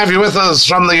 Lovely to have you with us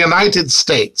from the United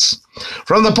States.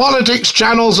 From the politics,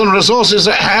 channels and resources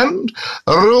at hand,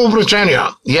 Rule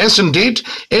Britannia. Yes, indeed.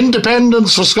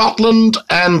 Independence for Scotland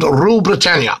and Rule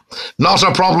Britannia. Not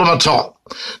a problem at all.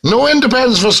 No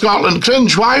independence for Scotland.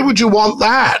 Cringe, why would you want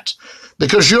that?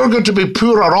 Because you're going to be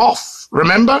poorer off.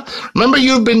 Remember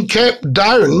you've been kept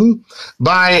down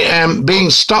by being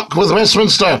stuck with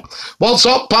Westminster. What's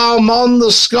up, pal? Mon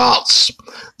the Scots.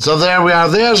 So there we are.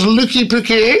 There's Lukey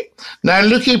Pookie. Now,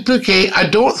 Lukey Pookie, I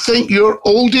don't think you're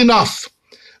old enough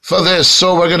for this,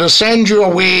 so we're going to send you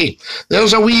away.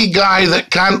 There's a wee guy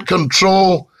that can't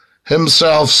control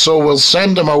himself, so we'll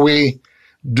send him away.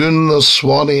 Doon the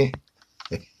Swanee.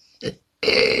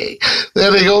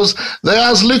 There he goes.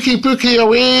 There's Lukey Pookie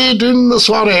away doing the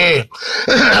Swanee.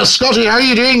 Scotty, how are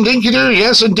you doing? Dinky Doo?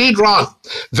 Yes, indeed, Ron.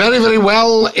 Very, very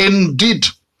well indeed.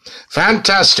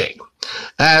 Fantastic.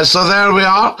 So there we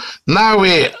are. Now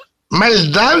we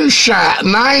Meldauche.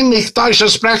 Nein, ich Deutsche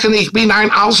sprechen. Ich bin ein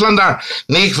Ausländer.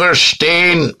 Nicht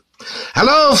verstehen.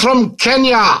 Hello from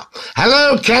Kenya.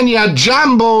 Hello, Kenya.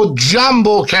 Jambo,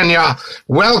 Kenya.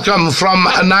 Welcome from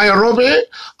Nairobi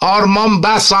or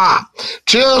Mombasa.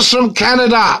 Cheers from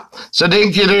Canada. So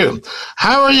dinky do.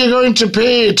 How are you going to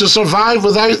pay to survive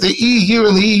without the EU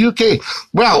and the UK?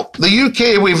 Well, the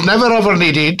UK we've never ever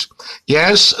needed.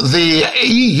 Yes, the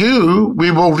EU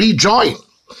we will rejoin.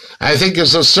 I think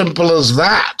it's as simple as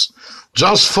that.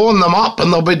 Just phone them up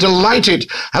and they'll be delighted.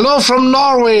 Hello from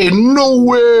Norway. No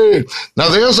way. Now,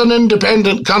 there's an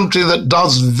independent country that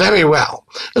does very well.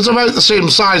 It's about the same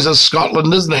size as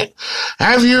Scotland, isn't it?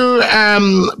 Have you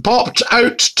popped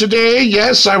out today?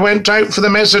 Yes, I went out for the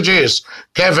messages.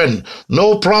 Kevin,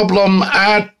 no problem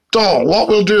at all. What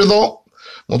we'll do, though,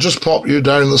 we'll just pop you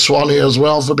down the Swanee as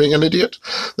well for being an idiot.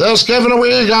 There's Kevin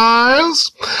away,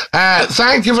 guys.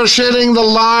 Thank you for sharing the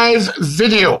live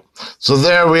video. So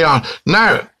there we are.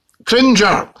 Now,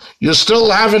 Cringer, you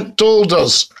still haven't told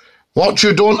us what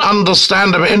you don't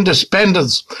understand about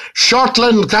independence.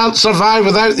 Shortland can't survive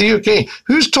without the UK.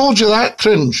 Who's told you that,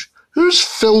 Cringe? Who's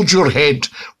filled your head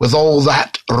with all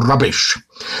that rubbish?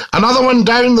 Another one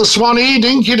down the Swanee,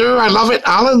 dinky do. I love it,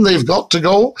 Alan. They've got to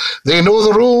go. They know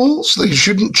the rules. They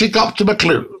shouldn't cheek up to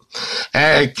McClue.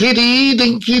 Kitty,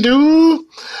 dinky do.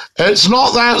 It's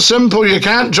not that simple. You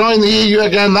can't join the EU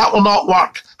again. That will not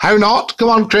work. How not? Come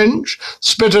on, Cringe.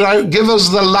 Spit it out. Give us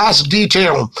the last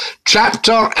detail.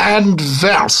 Chapter and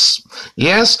verse.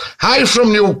 Yes. Hi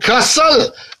from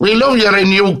Newcastle. We love you in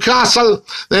Newcastle.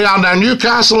 They are now.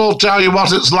 Newcastle will tell you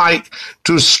what it's like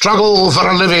to struggle for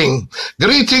a living.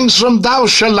 Greetings from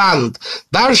Deutschland.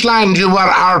 Deutschland, you were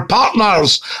our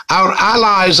partners, our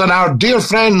allies, and our dear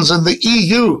friends in the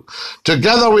EU.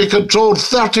 Together we controlled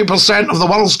 30% of the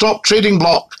world's top trading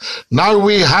bloc. Now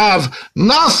we have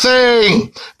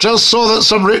nothing, just so that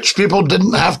some rich people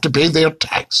didn't have to pay their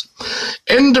tax.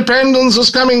 Independence is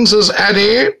coming, says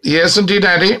Eddie. Yes, indeed,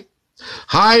 Eddie.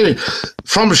 Hi,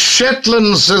 from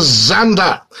Shetland, says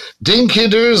Xander. Dinky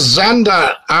do,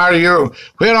 Xander,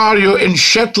 where are you in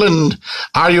Shetland?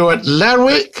 Are you at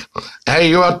Lerwick? Are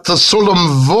you at the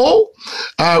Sullom Voe?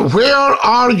 Where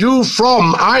are you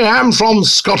from? I am from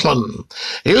Scotland.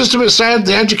 It used to be said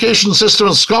the education system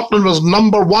in Scotland was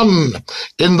 #1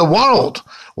 in the world.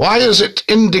 Why is it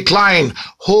in decline?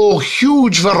 Oh,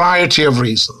 huge variety of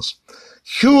reasons.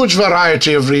 Huge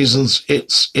variety of reasons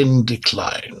it's in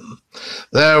decline.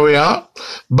 There we are.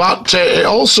 But it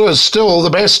also is still the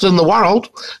best in the world.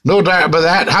 No doubt about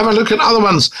that. Have a look at other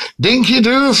ones. Dinky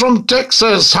Doo from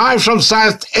Texas. Hi from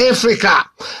South Africa.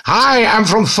 Hi, I'm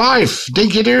from Fife.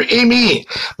 Dinky Doo, Amy.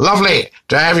 Lovely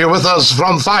to have you with us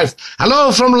from Fife.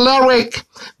 Hello from Lerwick.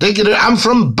 Dinky Doo, I'm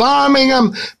from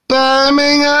Birmingham.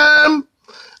 Birmingham.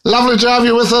 Lovely to have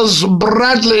you with us,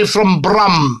 Bradley from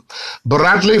Brum.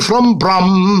 Bradley from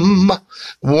Brum.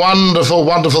 Wonderful,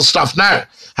 wonderful stuff. Now,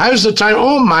 how's the time?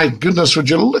 Oh, my goodness, would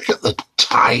you look at the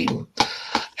time?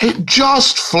 It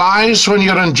just flies when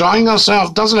you're enjoying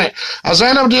yourself, doesn't it? Has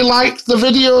anybody liked the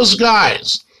videos,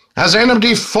 guys? Has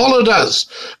anybody followed us?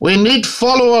 We need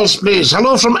followers, please.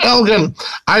 Hello from Elgin.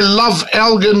 I love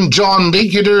Elgin, John.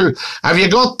 Dinky-doo. Have you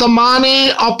got the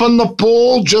money up on the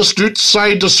pole just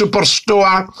outside the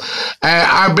superstore?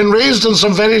 I've been raised in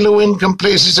some very low-income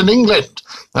places in England,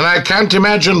 and I can't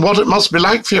imagine what it must be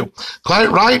like for you. Quite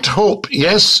right, Hope.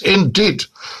 Yes, indeed.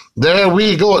 There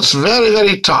we go. It's very,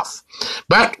 very tough.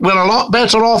 But we're a lot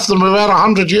better off than we were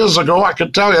 100 years ago, I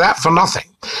can tell you that for nothing.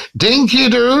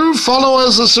 Dinky-doo, follow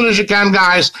us as soon as you can,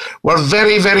 guys. We're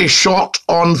very, very short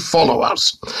on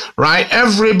followers, right?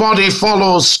 Everybody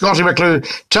follows Scottie McClue.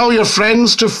 Tell your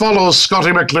friends to follow Scottie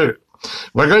McClue.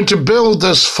 We're going to build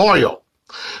this for you.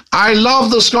 I love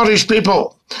the Scottish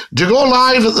people. Do you go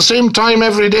live at the same time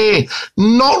every day?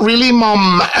 Not really,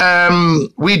 Mum.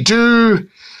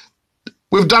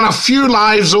 We've done a few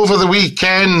lives over the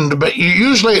weekend, but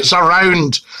usually it's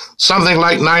around something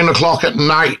like 9 o'clock at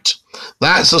night.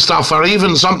 That's the stuff, or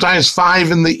even sometimes 5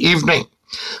 in the evening.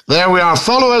 There we are.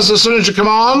 Follow us as soon as you come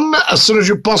on, as soon as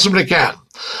you possibly can.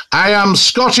 I am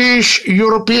Scottish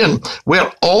European. We're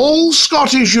all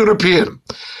Scottish European.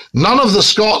 None of the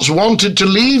Scots wanted to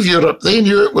leave Europe. They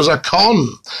knew it was a con.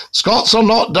 Scots are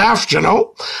not daft, you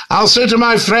know. I'll say to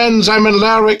my friends, I'm in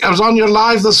Lerwick. I was on your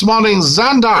live this morning.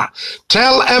 Xander,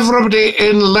 tell everybody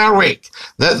in Lerwick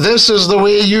that this is the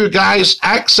way you guys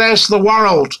access the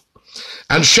world.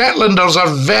 And Shetlanders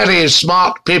are very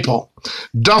smart people.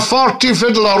 The 40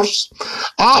 Fiddlers.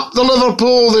 Up the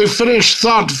Liverpool, they finished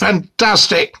third.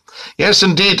 Fantastic. Yes,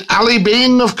 indeed. Ali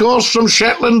Bean, of course, from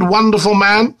Shetland. Wonderful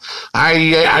man.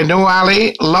 I know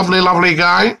Ali. Lovely, lovely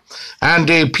guy. And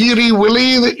Peary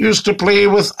Willie that used to play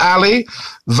with Ali.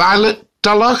 Violet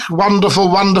Tulloch. Wonderful,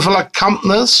 wonderful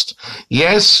accompanist.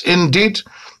 Yes, indeed.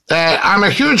 I'm a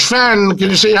huge fan. Can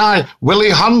you say hi? Willie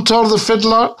Hunter, the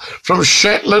fiddler, from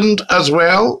Shetland as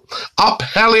well. Up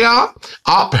Hellia.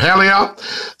 Up Hellia.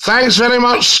 Thanks very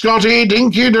much, Scotty.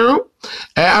 Dinky-doo.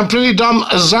 I'm pretty dumb.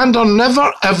 Xander,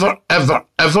 never, ever, ever,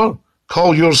 ever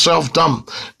call yourself dumb.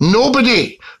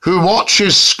 Nobody who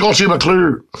watches Scottie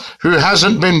McClue, who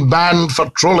hasn't been banned for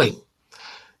trolling,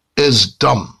 is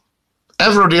dumb.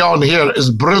 Everybody on here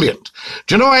is brilliant.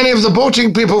 Do you know any of the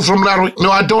boating people from Lerwick? No,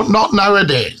 I don't, not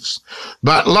nowadays.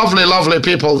 But lovely, lovely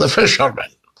people, the fishermen.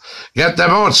 Get the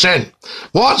boats in.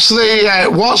 What's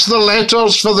the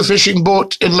letters for the fishing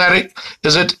boat in Lerwick?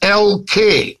 Is it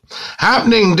LK?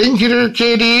 Happening, Dinky-doo,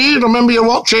 KDE. Remember, you're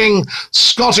watching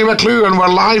Scottie McClue and we're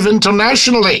live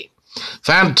internationally.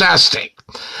 Fantastic.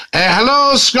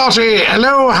 Hello, Scotty.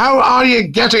 Hello, how are you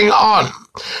getting on?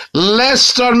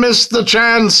 Lester missed the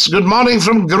chance. Good morning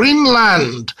from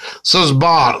Greenland, says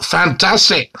Bar.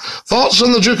 Fantastic. Thoughts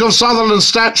on the Duke of Sutherland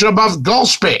statue above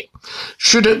Golspie?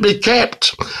 Should it be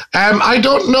kept? I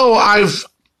don't know.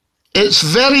 It's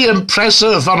very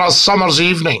impressive on a summer's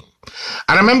evening.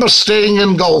 I remember staying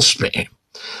in Golspie,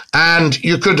 and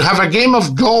you could have a game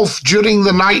of golf during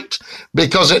the night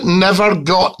because it never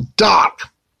got dark.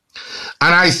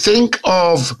 And I think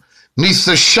of "Neath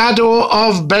the shadow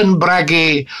of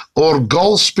Benbraggie or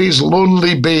Golspie's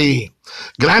lonely bay,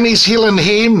 Granny's heeling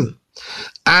hame,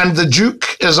 and the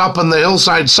Duke is up on the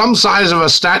hillside, some size of a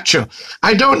statue."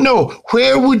 I don't know.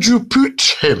 Where would you put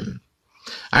him?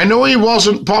 I know he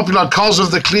wasn't popular because of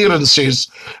the clearances,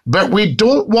 but we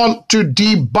don't want to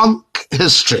debunk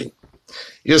history.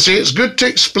 You see, it's good to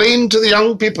explain to the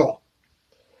young people.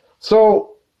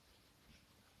 So,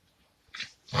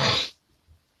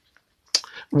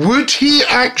 would he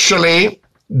actually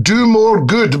do more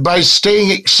good by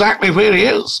staying exactly where he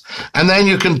is? And then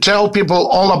you can tell people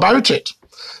all about it.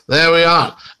 There we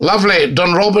are. Lovely.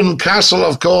 Dunrobin Castle,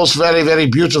 of course, very, very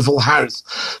beautiful house.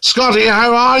 Scotty,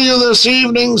 how are you this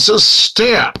evening? Says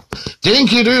Stair.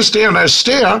 Dinky-doo, Stair. Now,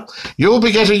 Stair, you'll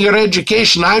be getting your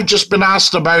education. I've just been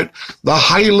asked about the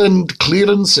Highland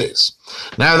clearances.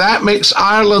 Now, that makes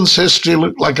Ireland's history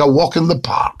look like a walk in the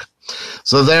park.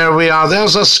 So there we are.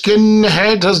 There's a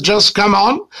skinhead has just come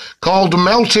on called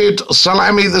Melted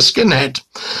Salami the Skinhead.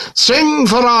 Sing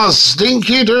for us,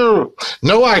 Dinky-doo.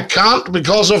 No, I can't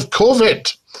because of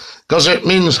COVID. Because it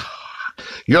means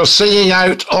you're singing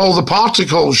out all the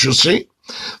particles, you see.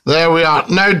 There we are.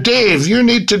 Now, Dave, you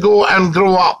need to go and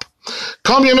grow up.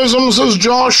 Communism, says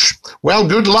Josh. Well,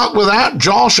 good luck with that,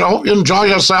 Josh. I hope you enjoy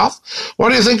yourself. What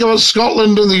do you think about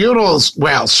Scotland in the Euros?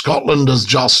 Well, Scotland is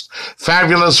just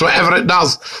fabulous, whatever it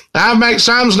does. I have my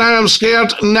exams now. I'm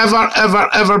scared. Never, ever,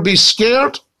 ever be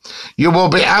scared. You will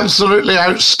be absolutely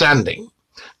outstanding.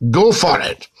 Go for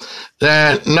it.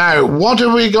 Now, what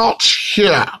have we got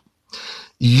here?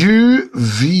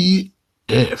 UVF.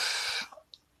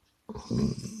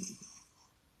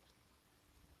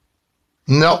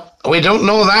 No, we don't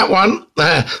know that one.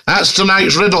 That's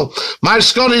tonight's riddle. My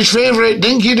Scottish favourite,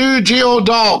 Dinky Doo Geo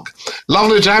Dog.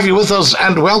 Lovely to have you with us,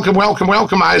 and welcome, welcome,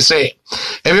 welcome, I say.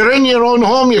 If you're in your own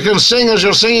home, you can sing as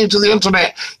you're singing to the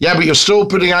internet. Yeah, but you're still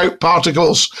putting out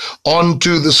particles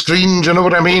onto the screen, do you know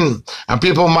what I mean? And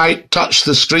people might touch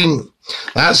the screen.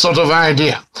 That sort of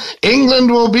idea.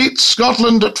 England will beat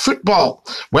Scotland at football.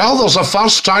 Well, there's a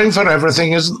first time for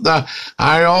everything, isn't there?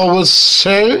 I always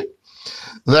say.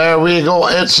 There we go.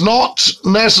 It's not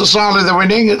necessarily the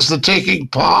winning, it's the taking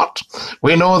part.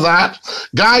 We know that.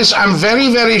 Guys, I'm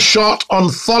very, very short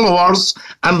on followers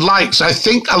and likes. I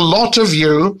think a lot of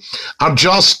you are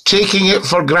just taking it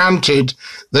for granted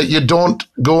that you don't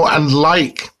go and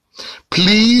like.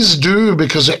 Please do,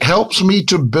 because it helps me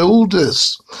to build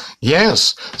this.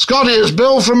 Yes. Scotty, it's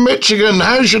Bill from Michigan.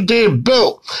 How's your day,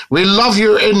 Bill? We love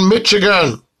you in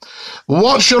Michigan.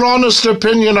 What's your honest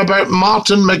opinion about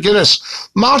Martin McGuinness?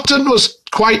 Martin was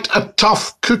quite a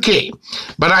tough cookie,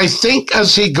 but I think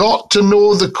as he got to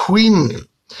know the Queen,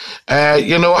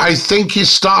 I think he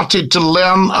started to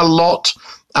learn a lot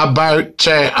about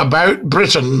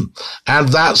Britain and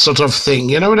that sort of thing.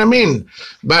 You know what I mean?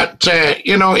 But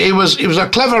he was a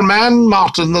clever man,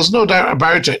 Martin. There's no doubt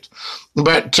about it.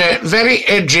 But very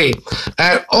edgy.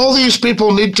 All these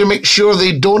people need to make sure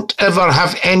they don't ever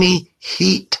have any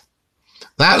heat.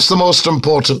 That's the most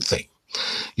important thing.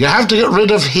 You have to get rid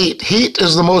of hate. Hate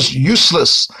is the most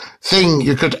useless thing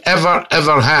you could ever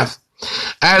have.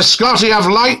 Scotty, I've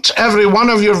liked every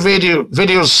one of your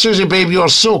videos. Susie, babe, you're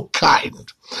so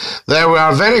kind. There we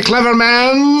are. Very clever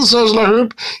man, says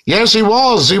LaHoop. Yes, he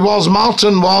was.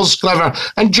 Martin was clever.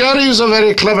 And Jerry's a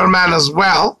very clever man as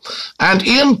well. And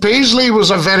Ian Paisley was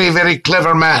a very, very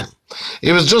clever man.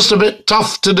 He was just a bit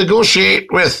tough to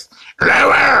negotiate with.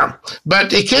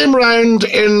 But he came round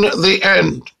in the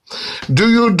end.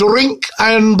 Do you drink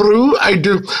Iron Brew? I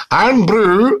do. Iron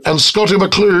Brew and Scotty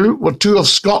McClue were two of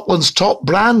Scotland's top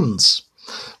brands.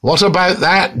 What about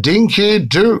that? Dinky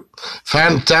Doo.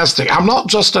 Fantastic. I'm not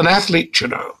just an athlete, you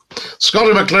know.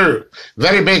 Scotty McClue,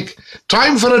 very big.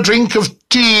 Time for a drink of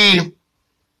tea.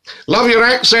 Love your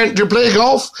accent. Do you play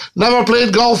golf? Never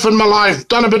played golf in my life.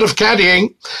 Done a bit of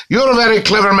caddying. You're a very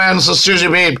clever man, says Susie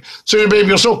Babe. Susie Babe,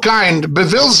 you're so kind.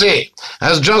 Bevilse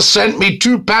has just sent me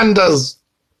 2 pandas.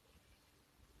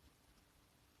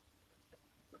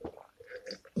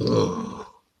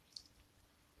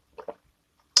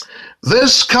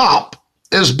 This cup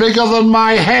is bigger than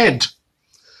my head.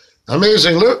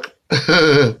 Amazing, look.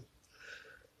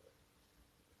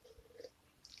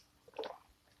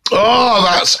 Oh,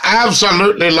 that's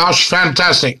absolutely lush.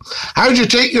 Fantastic. How'd you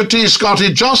take your tea,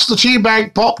 Scotty? Just the tea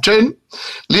bag popped in,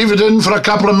 leave it in for a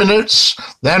couple of minutes,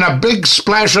 then a big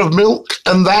splash of milk,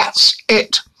 and that's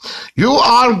it. You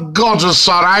are goddess,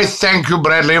 sir. I thank you,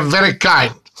 Bradley. Very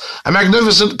kind. A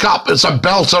magnificent cup. It's a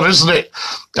belter, isn't it?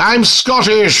 I'm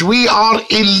Scottish. We are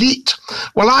elite.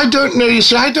 Well, I don't know. You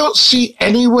see, I don't see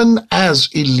anyone as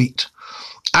elite.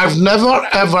 I've never,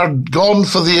 ever gone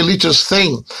for the elitist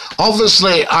thing.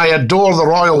 Obviously, I adore the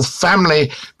royal family,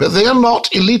 but they're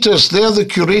not elitist. They're the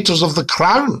curators of the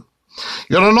crown.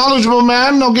 You're a knowledgeable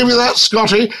man. I'll give you that,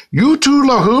 Scotty. You too,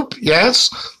 LaHoop. Yes.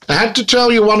 I had to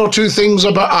tell you 1 or 2 things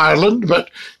about Ireland,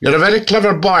 but you're a very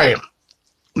clever boy.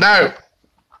 Now,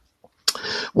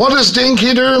 what does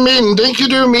Dinky Doo mean? Dinky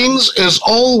Doo means is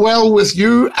all well with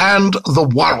you and the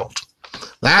world.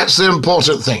 That's the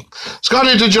important thing.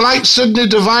 Scotty, did you like Sydney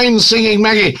Devine singing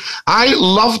Maggie? I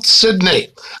loved Sydney.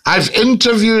 I've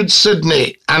interviewed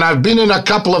Sydney, and I've been in a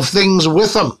couple of things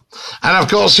with him. And, of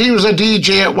course, he was a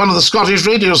DJ at one of the Scottish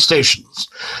radio stations.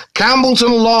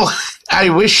 Campbellton Loch, I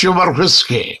wish you were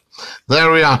whiskey.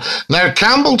 There we are. Now,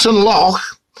 Campbellton Loch,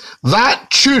 that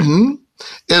tune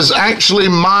is actually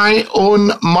my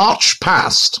own march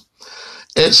past.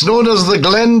 It's known as the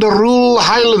Glendaruel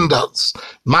Highlanders.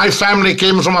 My family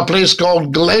came from a place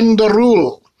called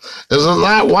Glendaruel. Isn't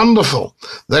that wonderful?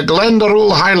 The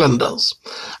Glendaruel Highlanders.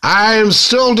 I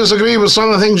still disagree with some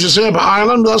of the things you say about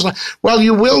Ireland. Well,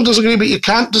 you will disagree, but you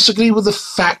can't disagree with the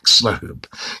facts, LaHoop.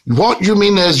 What you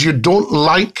mean is you don't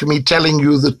like me telling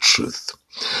you the truth.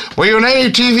 Were you in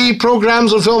any TV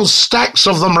programs and films? Stacks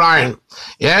of them, Ryan.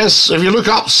 Yes, if you look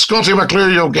up Scotty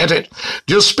McClue, you'll get it.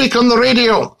 Do you speak on the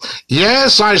radio?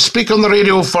 Yes, I speak on the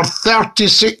radio for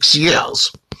 36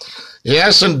 years.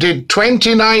 Yes, and did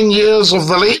 29 years of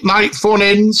the late night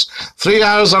phone-ins, 3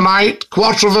 hours a night,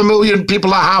 250,000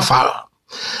 people a half hour.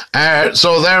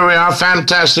 So there we are,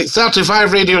 fantastic.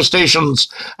 35 radio stations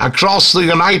across the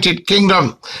United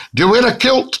Kingdom. Do you wear a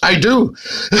kilt? I do.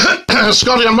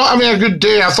 Scotty, I'm not having a good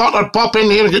day. I thought I'd pop in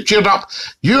here and get cheered up.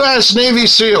 US Navy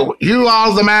SEAL, you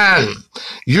are the man.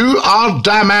 You are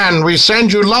the man. We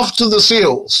send you love to the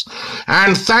SEALs.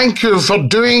 And thank you for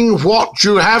doing what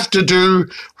you have to do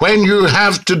when you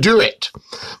have to do it.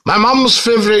 My mum's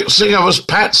favourite singer was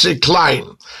Patsy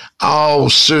Cline. Oh,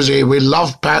 Susie, we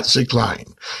love Patsy Cline.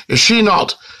 Is she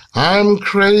not? I'm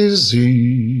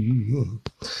crazy.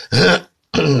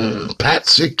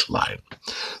 Patsy Cline.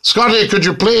 Scotty, could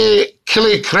you play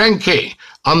Killiecrankie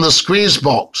on the squeeze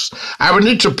box? I would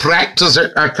need to practice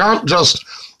it. I can't just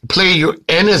play you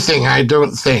anything, I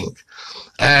don't think.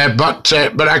 But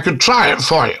I could try it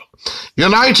for you.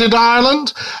 United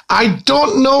Ireland? I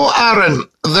don't know, Aaron.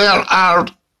 There are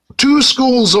two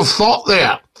schools of thought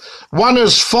there. One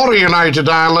is for a united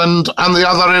Ireland and the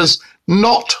other is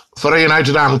not for a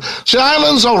united Ireland. See,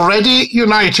 Ireland's already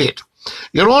united.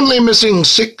 You're only missing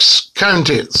 6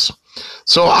 counties.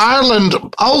 So Ireland,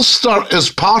 Ulster is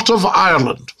part of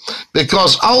Ireland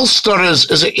because Ulster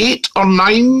is 8 or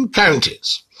 9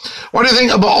 counties. What do you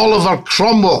think about Oliver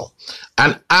Cromwell?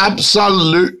 An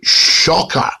absolute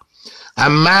shocker. A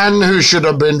man who should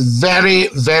have been very,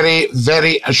 very,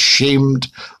 very ashamed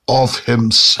of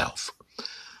himself.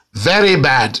 Very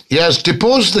bad. Yes,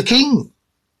 deposed the king.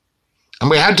 And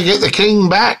we had to get the king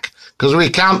back because we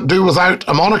can't do without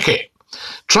a monarchy.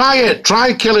 Try it.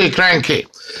 Try Killiecrankie.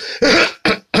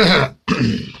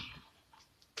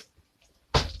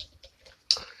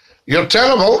 You're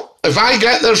terrible. If I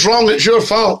get this wrong, it's your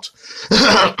fault.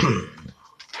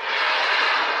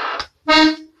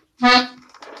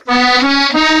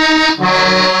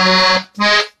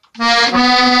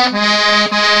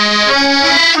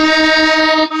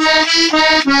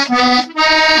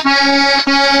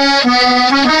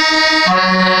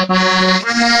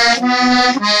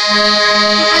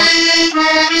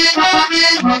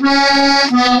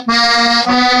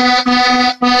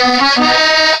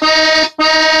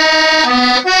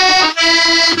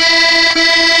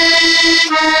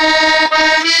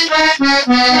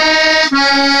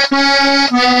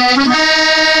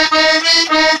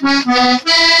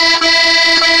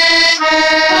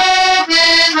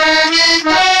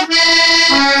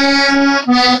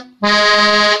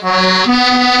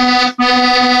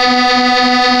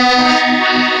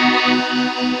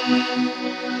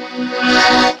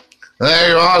 There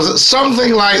you are,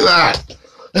 something like that.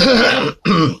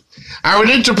 I would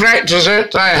need to practice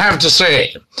it, I have to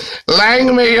say.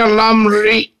 Lang me your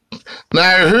lumry.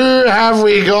 Now, who have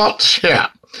we got here?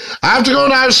 I have to go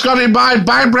now, Scotty. Bye.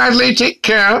 Bye, Bradley. Take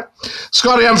care.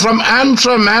 Scotty, I'm from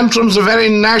Antrim. Antrim's a very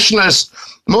nationalist.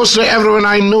 Mostly everyone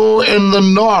I know in the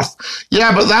north.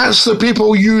 Yeah, but that's the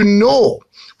people you know.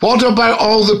 What about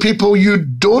all the people you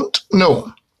don't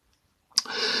know?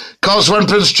 Because when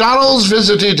Prince Charles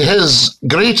visited his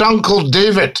great-uncle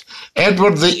David,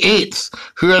 Edward VIII,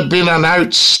 who had been an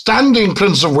outstanding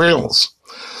Prince of Wales,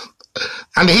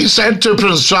 and he said to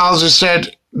Prince Charles, he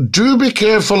said, do be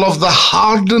careful of the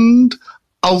hardened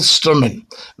Ulstermen.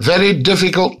 Very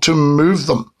difficult to move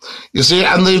them. You see,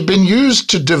 and they've been used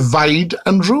to divide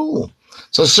and rule.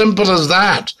 It's as simple as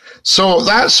that. So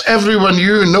that's everyone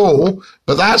you know,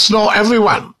 but that's not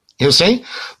everyone. You see?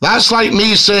 That's like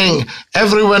me saying,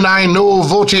 everyone I know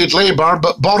voted Labour,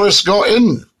 but Boris got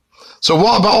in. So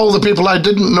what about all the people I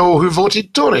didn't know who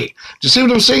voted Tory? Do you see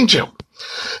what I'm saying to you?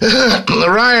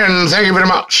 Ryan, thank you very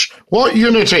much. What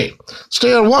unity?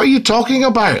 Stair, what are you talking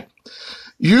about?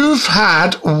 You've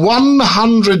had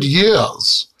 100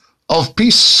 years of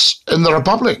peace in the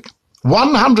Republic.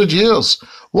 100 years.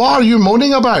 What are you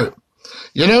moaning about?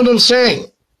 You know what I'm saying?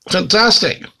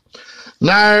 Fantastic.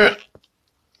 Now,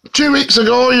 2 weeks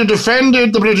ago, you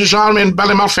defended the British Army in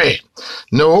Ballymurphy.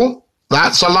 No,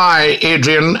 that's a lie,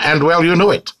 Adrian, and well, you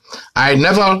know it. I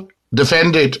never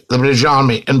defended the British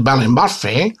Army in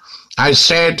Ballymurphy. I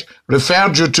said,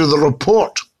 referred you to the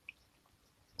report.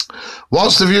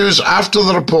 What's the views after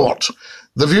the report?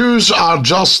 The views are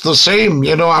just the same.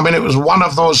 You know, I mean, it was one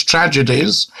of those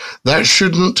tragedies that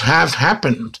shouldn't have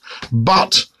happened.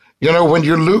 But, you know, when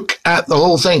you look at the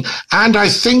whole thing, and I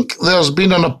think there's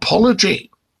been an apology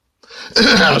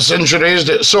since you raised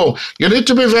it. So you need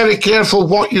to be very careful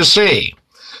what you say.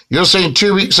 You're saying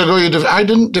 2 weeks ago, I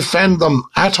didn't defend them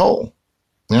at all.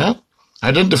 Yeah,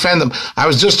 I didn't defend them. I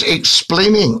was just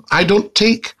explaining. I don't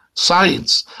take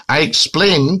sides. I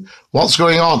explain what's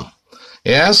going on.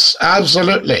 Yes,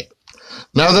 absolutely.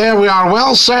 Now there we are,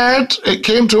 well said. It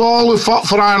came to all who fought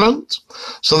for Ireland.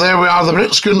 So there we are, the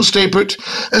Brits couldn't stay put.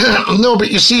 No,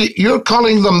 but you see, you're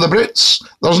calling them the Brits.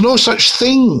 There's no such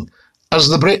thing as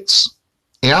the Brits.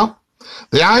 Yeah?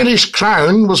 The Irish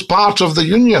crown was part of the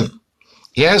Union.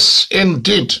 Yes,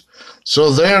 indeed.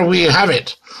 So there we have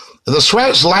it. The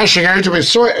sweat's lashing out of me,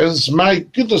 so it is, my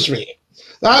goodness me.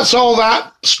 That's all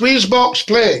that squeeze box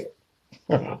play.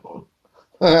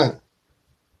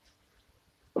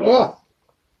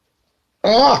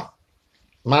 Oh,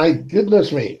 my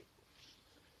goodness me.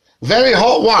 Very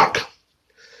hot work.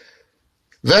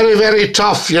 Very, very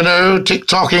tough, you know,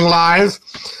 TikToking live.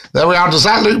 There we are. Does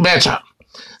that look better?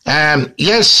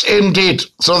 Yes, indeed.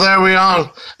 So there we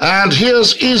are. And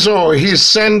here's Izo. He's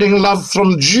sending love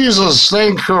from Jesus.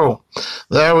 Thank you.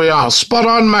 There we are. Spot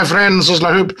on, my friend, says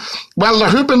LaHoop. Well,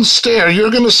 LaHoop and Stair,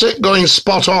 you're going to sit going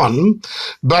spot on,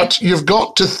 but you've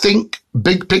got to think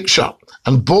big picture.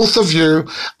 And both of you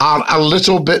are a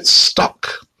little bit stuck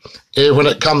when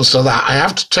it comes to that, I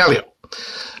have to tell you.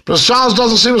 Prince Charles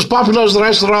doesn't seem as popular as the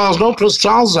rest of the royals. No, Prince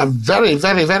Charles is a very,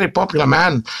 very, very popular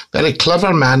man, very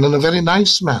clever man, and a very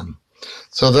nice man.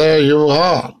 So there you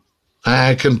are.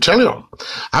 I can tell you.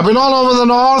 I've been all over the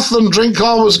north, and drink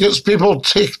always gets people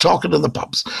talking in the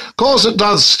pubs. Of course it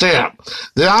does, Stare.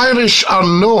 The Irish are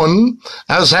known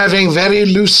as having very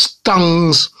loose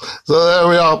tongues. So there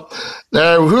we are.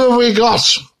 Who have we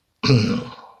got?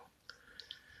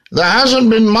 There hasn't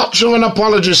been much of an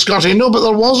apology, Scotty. No, but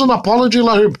there was an apology,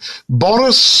 LaHoop.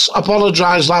 Boris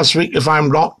apologised last week, if I'm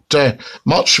not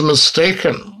much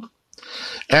mistaken.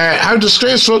 How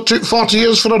disgraceful it took 40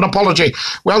 years for an apology.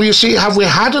 Well, you see, have we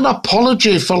had an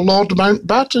apology for Lord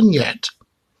Mountbatten yet?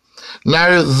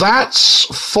 Now, that's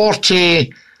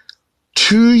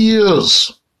 42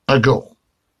 years ago.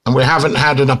 And we haven't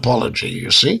had an apology, you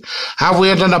see. Have we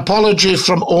had an apology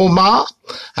from Omagh?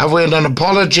 Have we had an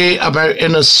apology about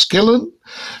Inniskillen?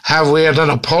 Have we had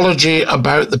an apology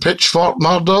about the Pitchfork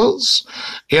murders?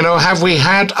 You know, have we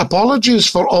had apologies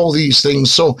for all these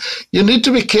things? So you need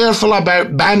to be careful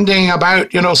about bandying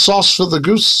about, you know, sauce for the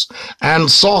goose and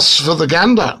sauce for the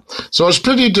gander. So it's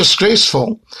pretty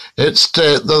disgraceful.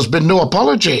 There's been no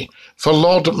apology for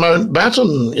Lord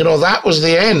Mountbatten. You know, that was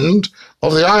the end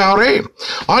of the IRA.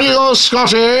 On you go,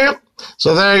 Scotty.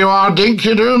 So there you are,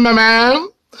 dinky-doo, my man.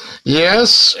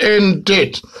 Yes,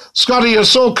 indeed. Scotty, you're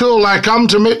so cool. I come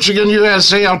to Michigan,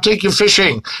 USA. I'll take you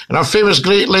fishing in our famous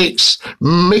Great Lakes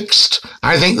mixed.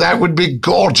 I think that would be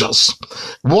gorgeous.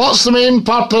 What's the main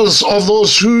purpose of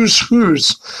those who's?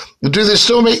 Do they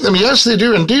still make them? Yes, they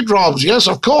do indeed, Robs. Yes,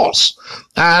 of course.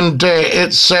 And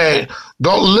it's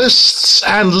got lists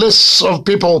and lists of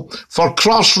people for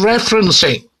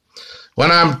cross-referencing. When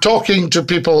I'm talking to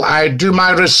people, I do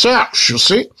my research, you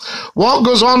see. What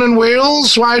goes on in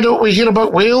Wales? Why don't we hear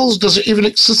about Wales? Does it even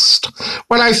exist?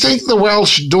 Well, I think the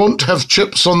Welsh don't have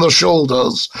chips on their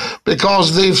shoulders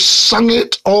because they've sung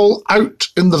it all out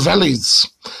in the valleys.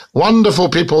 Wonderful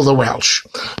people, the Welsh.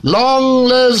 Long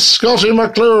live Scotty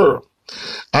McClure.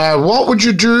 What would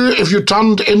you do if you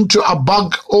turned into a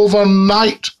bug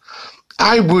overnight?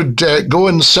 I would go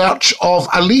in search of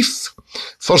a leaf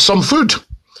for some food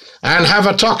and have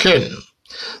a tuck in.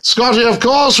 Scotty, of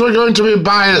course we're going to be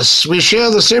biased. We share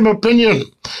the same opinion,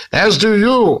 as do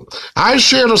you. I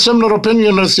share a similar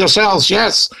opinion with yourselves,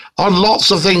 yes, on lots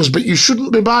of things, but you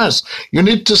shouldn't be biased. You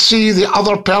need to see the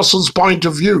other person's point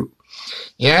of view.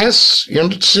 Yes, you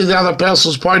need to see the other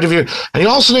person's point of view. And you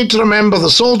also need to remember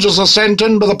the soldiers are sent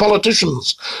in by the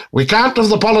politicians. We can't have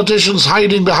the politicians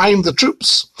hiding behind the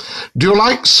troops. Do you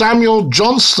like Samuel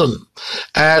Johnston?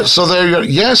 So there you are.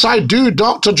 Yes, I do,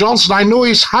 Dr. Johnston. I know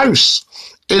his house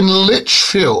in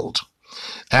Lichfield,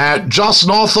 just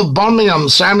north of Birmingham.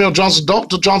 Samuel Johnston,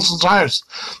 Dr. Johnston's house.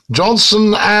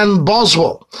 Johnson and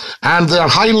Boswell, and their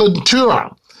Highland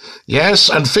tour. Yes,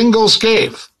 and Fingal's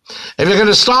Cave. If you're going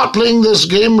to start playing this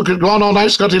game, we could go on all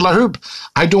night, Scotty LaHoop.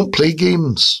 I don't play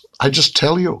games. I just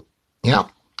tell you. Yeah,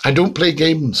 I don't play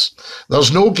games.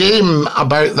 There's no game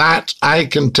about that, I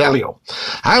can tell you.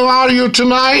 How are you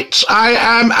tonight? I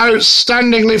am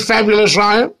outstandingly fabulous,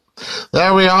 Ryan.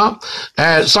 There we are.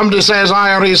 Somebody says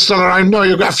IRA is still around. No,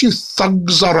 you've got a few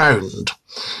thugs around.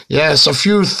 Yes, a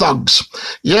few thugs.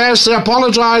 Yes, they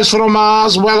apologise for Omagh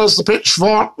as well as the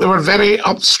Pitchfork. They were very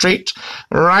up straight.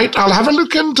 Right, I'll have a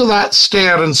look into that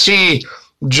Stare and see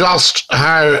just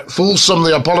how fulsome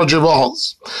the apology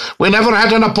was. We never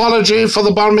had an apology for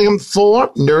the Birmingham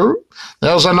Four. No,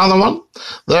 there's another one.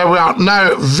 There we are.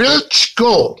 Now,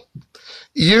 Vilchko,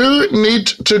 you need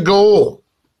to go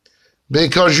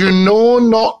because you know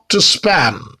not to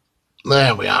spam.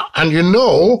 There we are. And you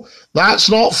know, that's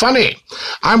not funny.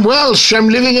 I'm Welsh. I'm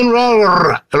living in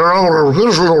Lerwick.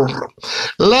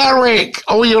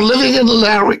 Oh, you're living in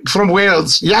Lerwick from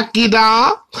Wales. Yaki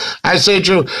da. I say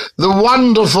to you, the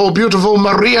wonderful, beautiful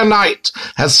Maria Knight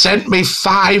has sent me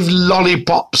 5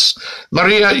 lollipops.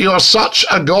 Maria, you are such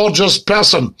a gorgeous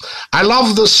person. I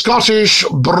love the Scottish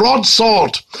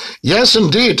broadsword. Yes,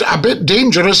 indeed. A bit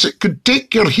dangerous. It could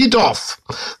take your head off.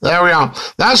 There we are.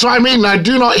 That's what I mean. I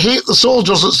do not hate the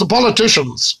soldiers. It's the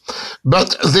politicians. But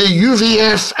the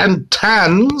UVF and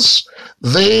TANs,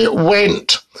 they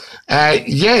went.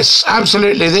 Yes,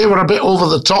 absolutely. They were a bit over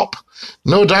the top.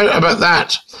 No doubt about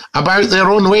that. About their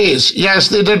own ways. Yes,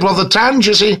 they did. Well, the TANs,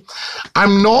 you see,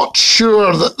 I'm not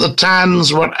sure that the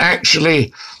TANs were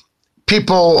actually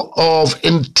people of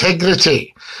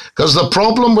integrity. Because the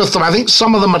problem with them, I think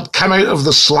some of them had come out of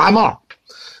the slammer.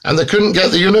 And they couldn't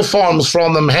get the uniforms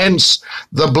from them, hence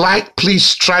the black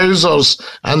police trousers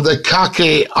and the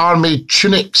khaki army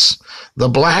tunics, the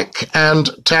black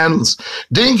and tans.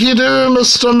 Dinky-doo,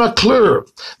 Mr. McClure.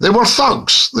 They were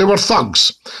thugs. They were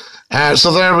thugs.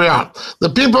 So there we are. The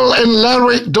people in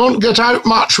Lerwick don't get out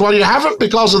much. Well, you haven't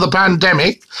because of the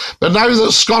pandemic, but now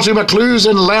that Scottie McClue's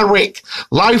in Lerwick,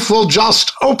 life will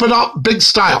just open up big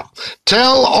style.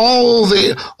 Tell all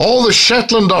the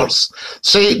Shetlanders,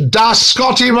 say, Das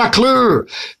Scottie McClue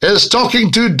is talking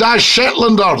to Das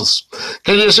Shetlanders.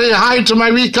 Can you say hi to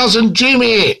my wee cousin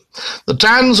Jamie? The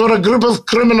TANs were a group of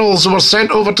criminals who were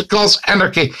sent over to cause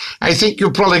anarchy. I think you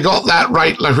probably got that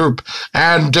right, LaHoop.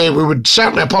 And we would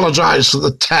certainly apologise to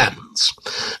the TANs.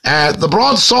 The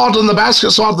broadsword and the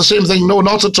basket sword, the same thing? No,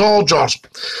 not at all, George.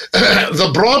 The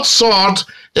broadsword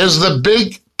is the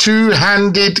big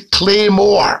two-handed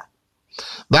claymore.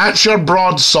 That's your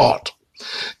broadsword.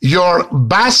 Your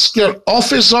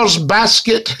officer's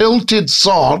basket hilted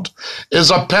sword is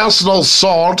a personal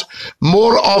sword,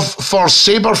 more for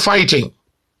saber fighting.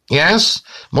 Yes,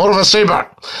 more of a saber.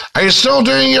 Are you still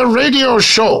doing your radio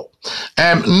show?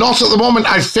 Not at the moment.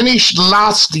 I finished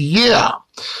last year,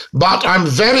 but I'm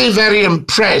very, very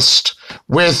impressed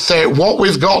with what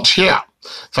we've got here.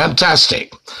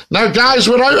 Fantastic. Now, guys,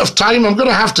 we're out of time. I'm going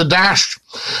to have to dash.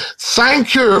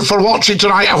 Thank you for watching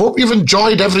tonight. I hope you've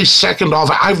enjoyed every second of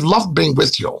it. I've loved being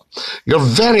with you. You're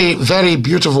very, very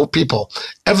beautiful people,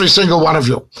 every single one of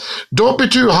you. Don't be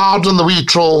too hard on the wee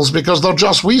trolls because they're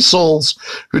just wee souls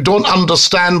who don't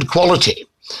understand quality.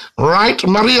 Right,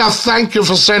 Maria, thank you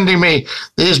for sending me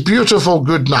these beautiful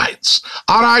good nights.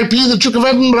 R.I.P. the Duke of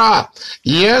Edinburgh.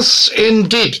 Yes,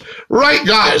 indeed. Right,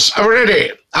 guys, I'm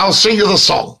ready. I'll sing you the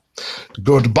song.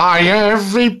 Goodbye,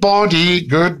 everybody,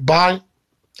 goodbye.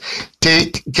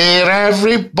 Take care,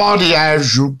 everybody,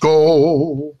 as you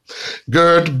go.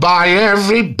 Goodbye,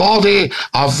 everybody.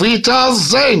 Auf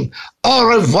Wiedersehen. Au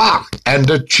revoir and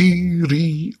a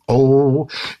cheerio.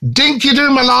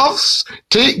 Dinky-doo, my loves.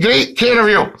 Take great care of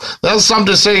you. There's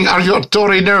somebody saying, are you a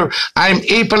Tory? No, I'm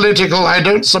apolitical. I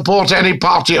don't support any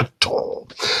party at all.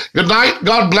 Good night,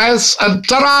 God bless, and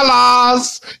ta-ra,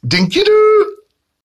 lads. Dinky-doo.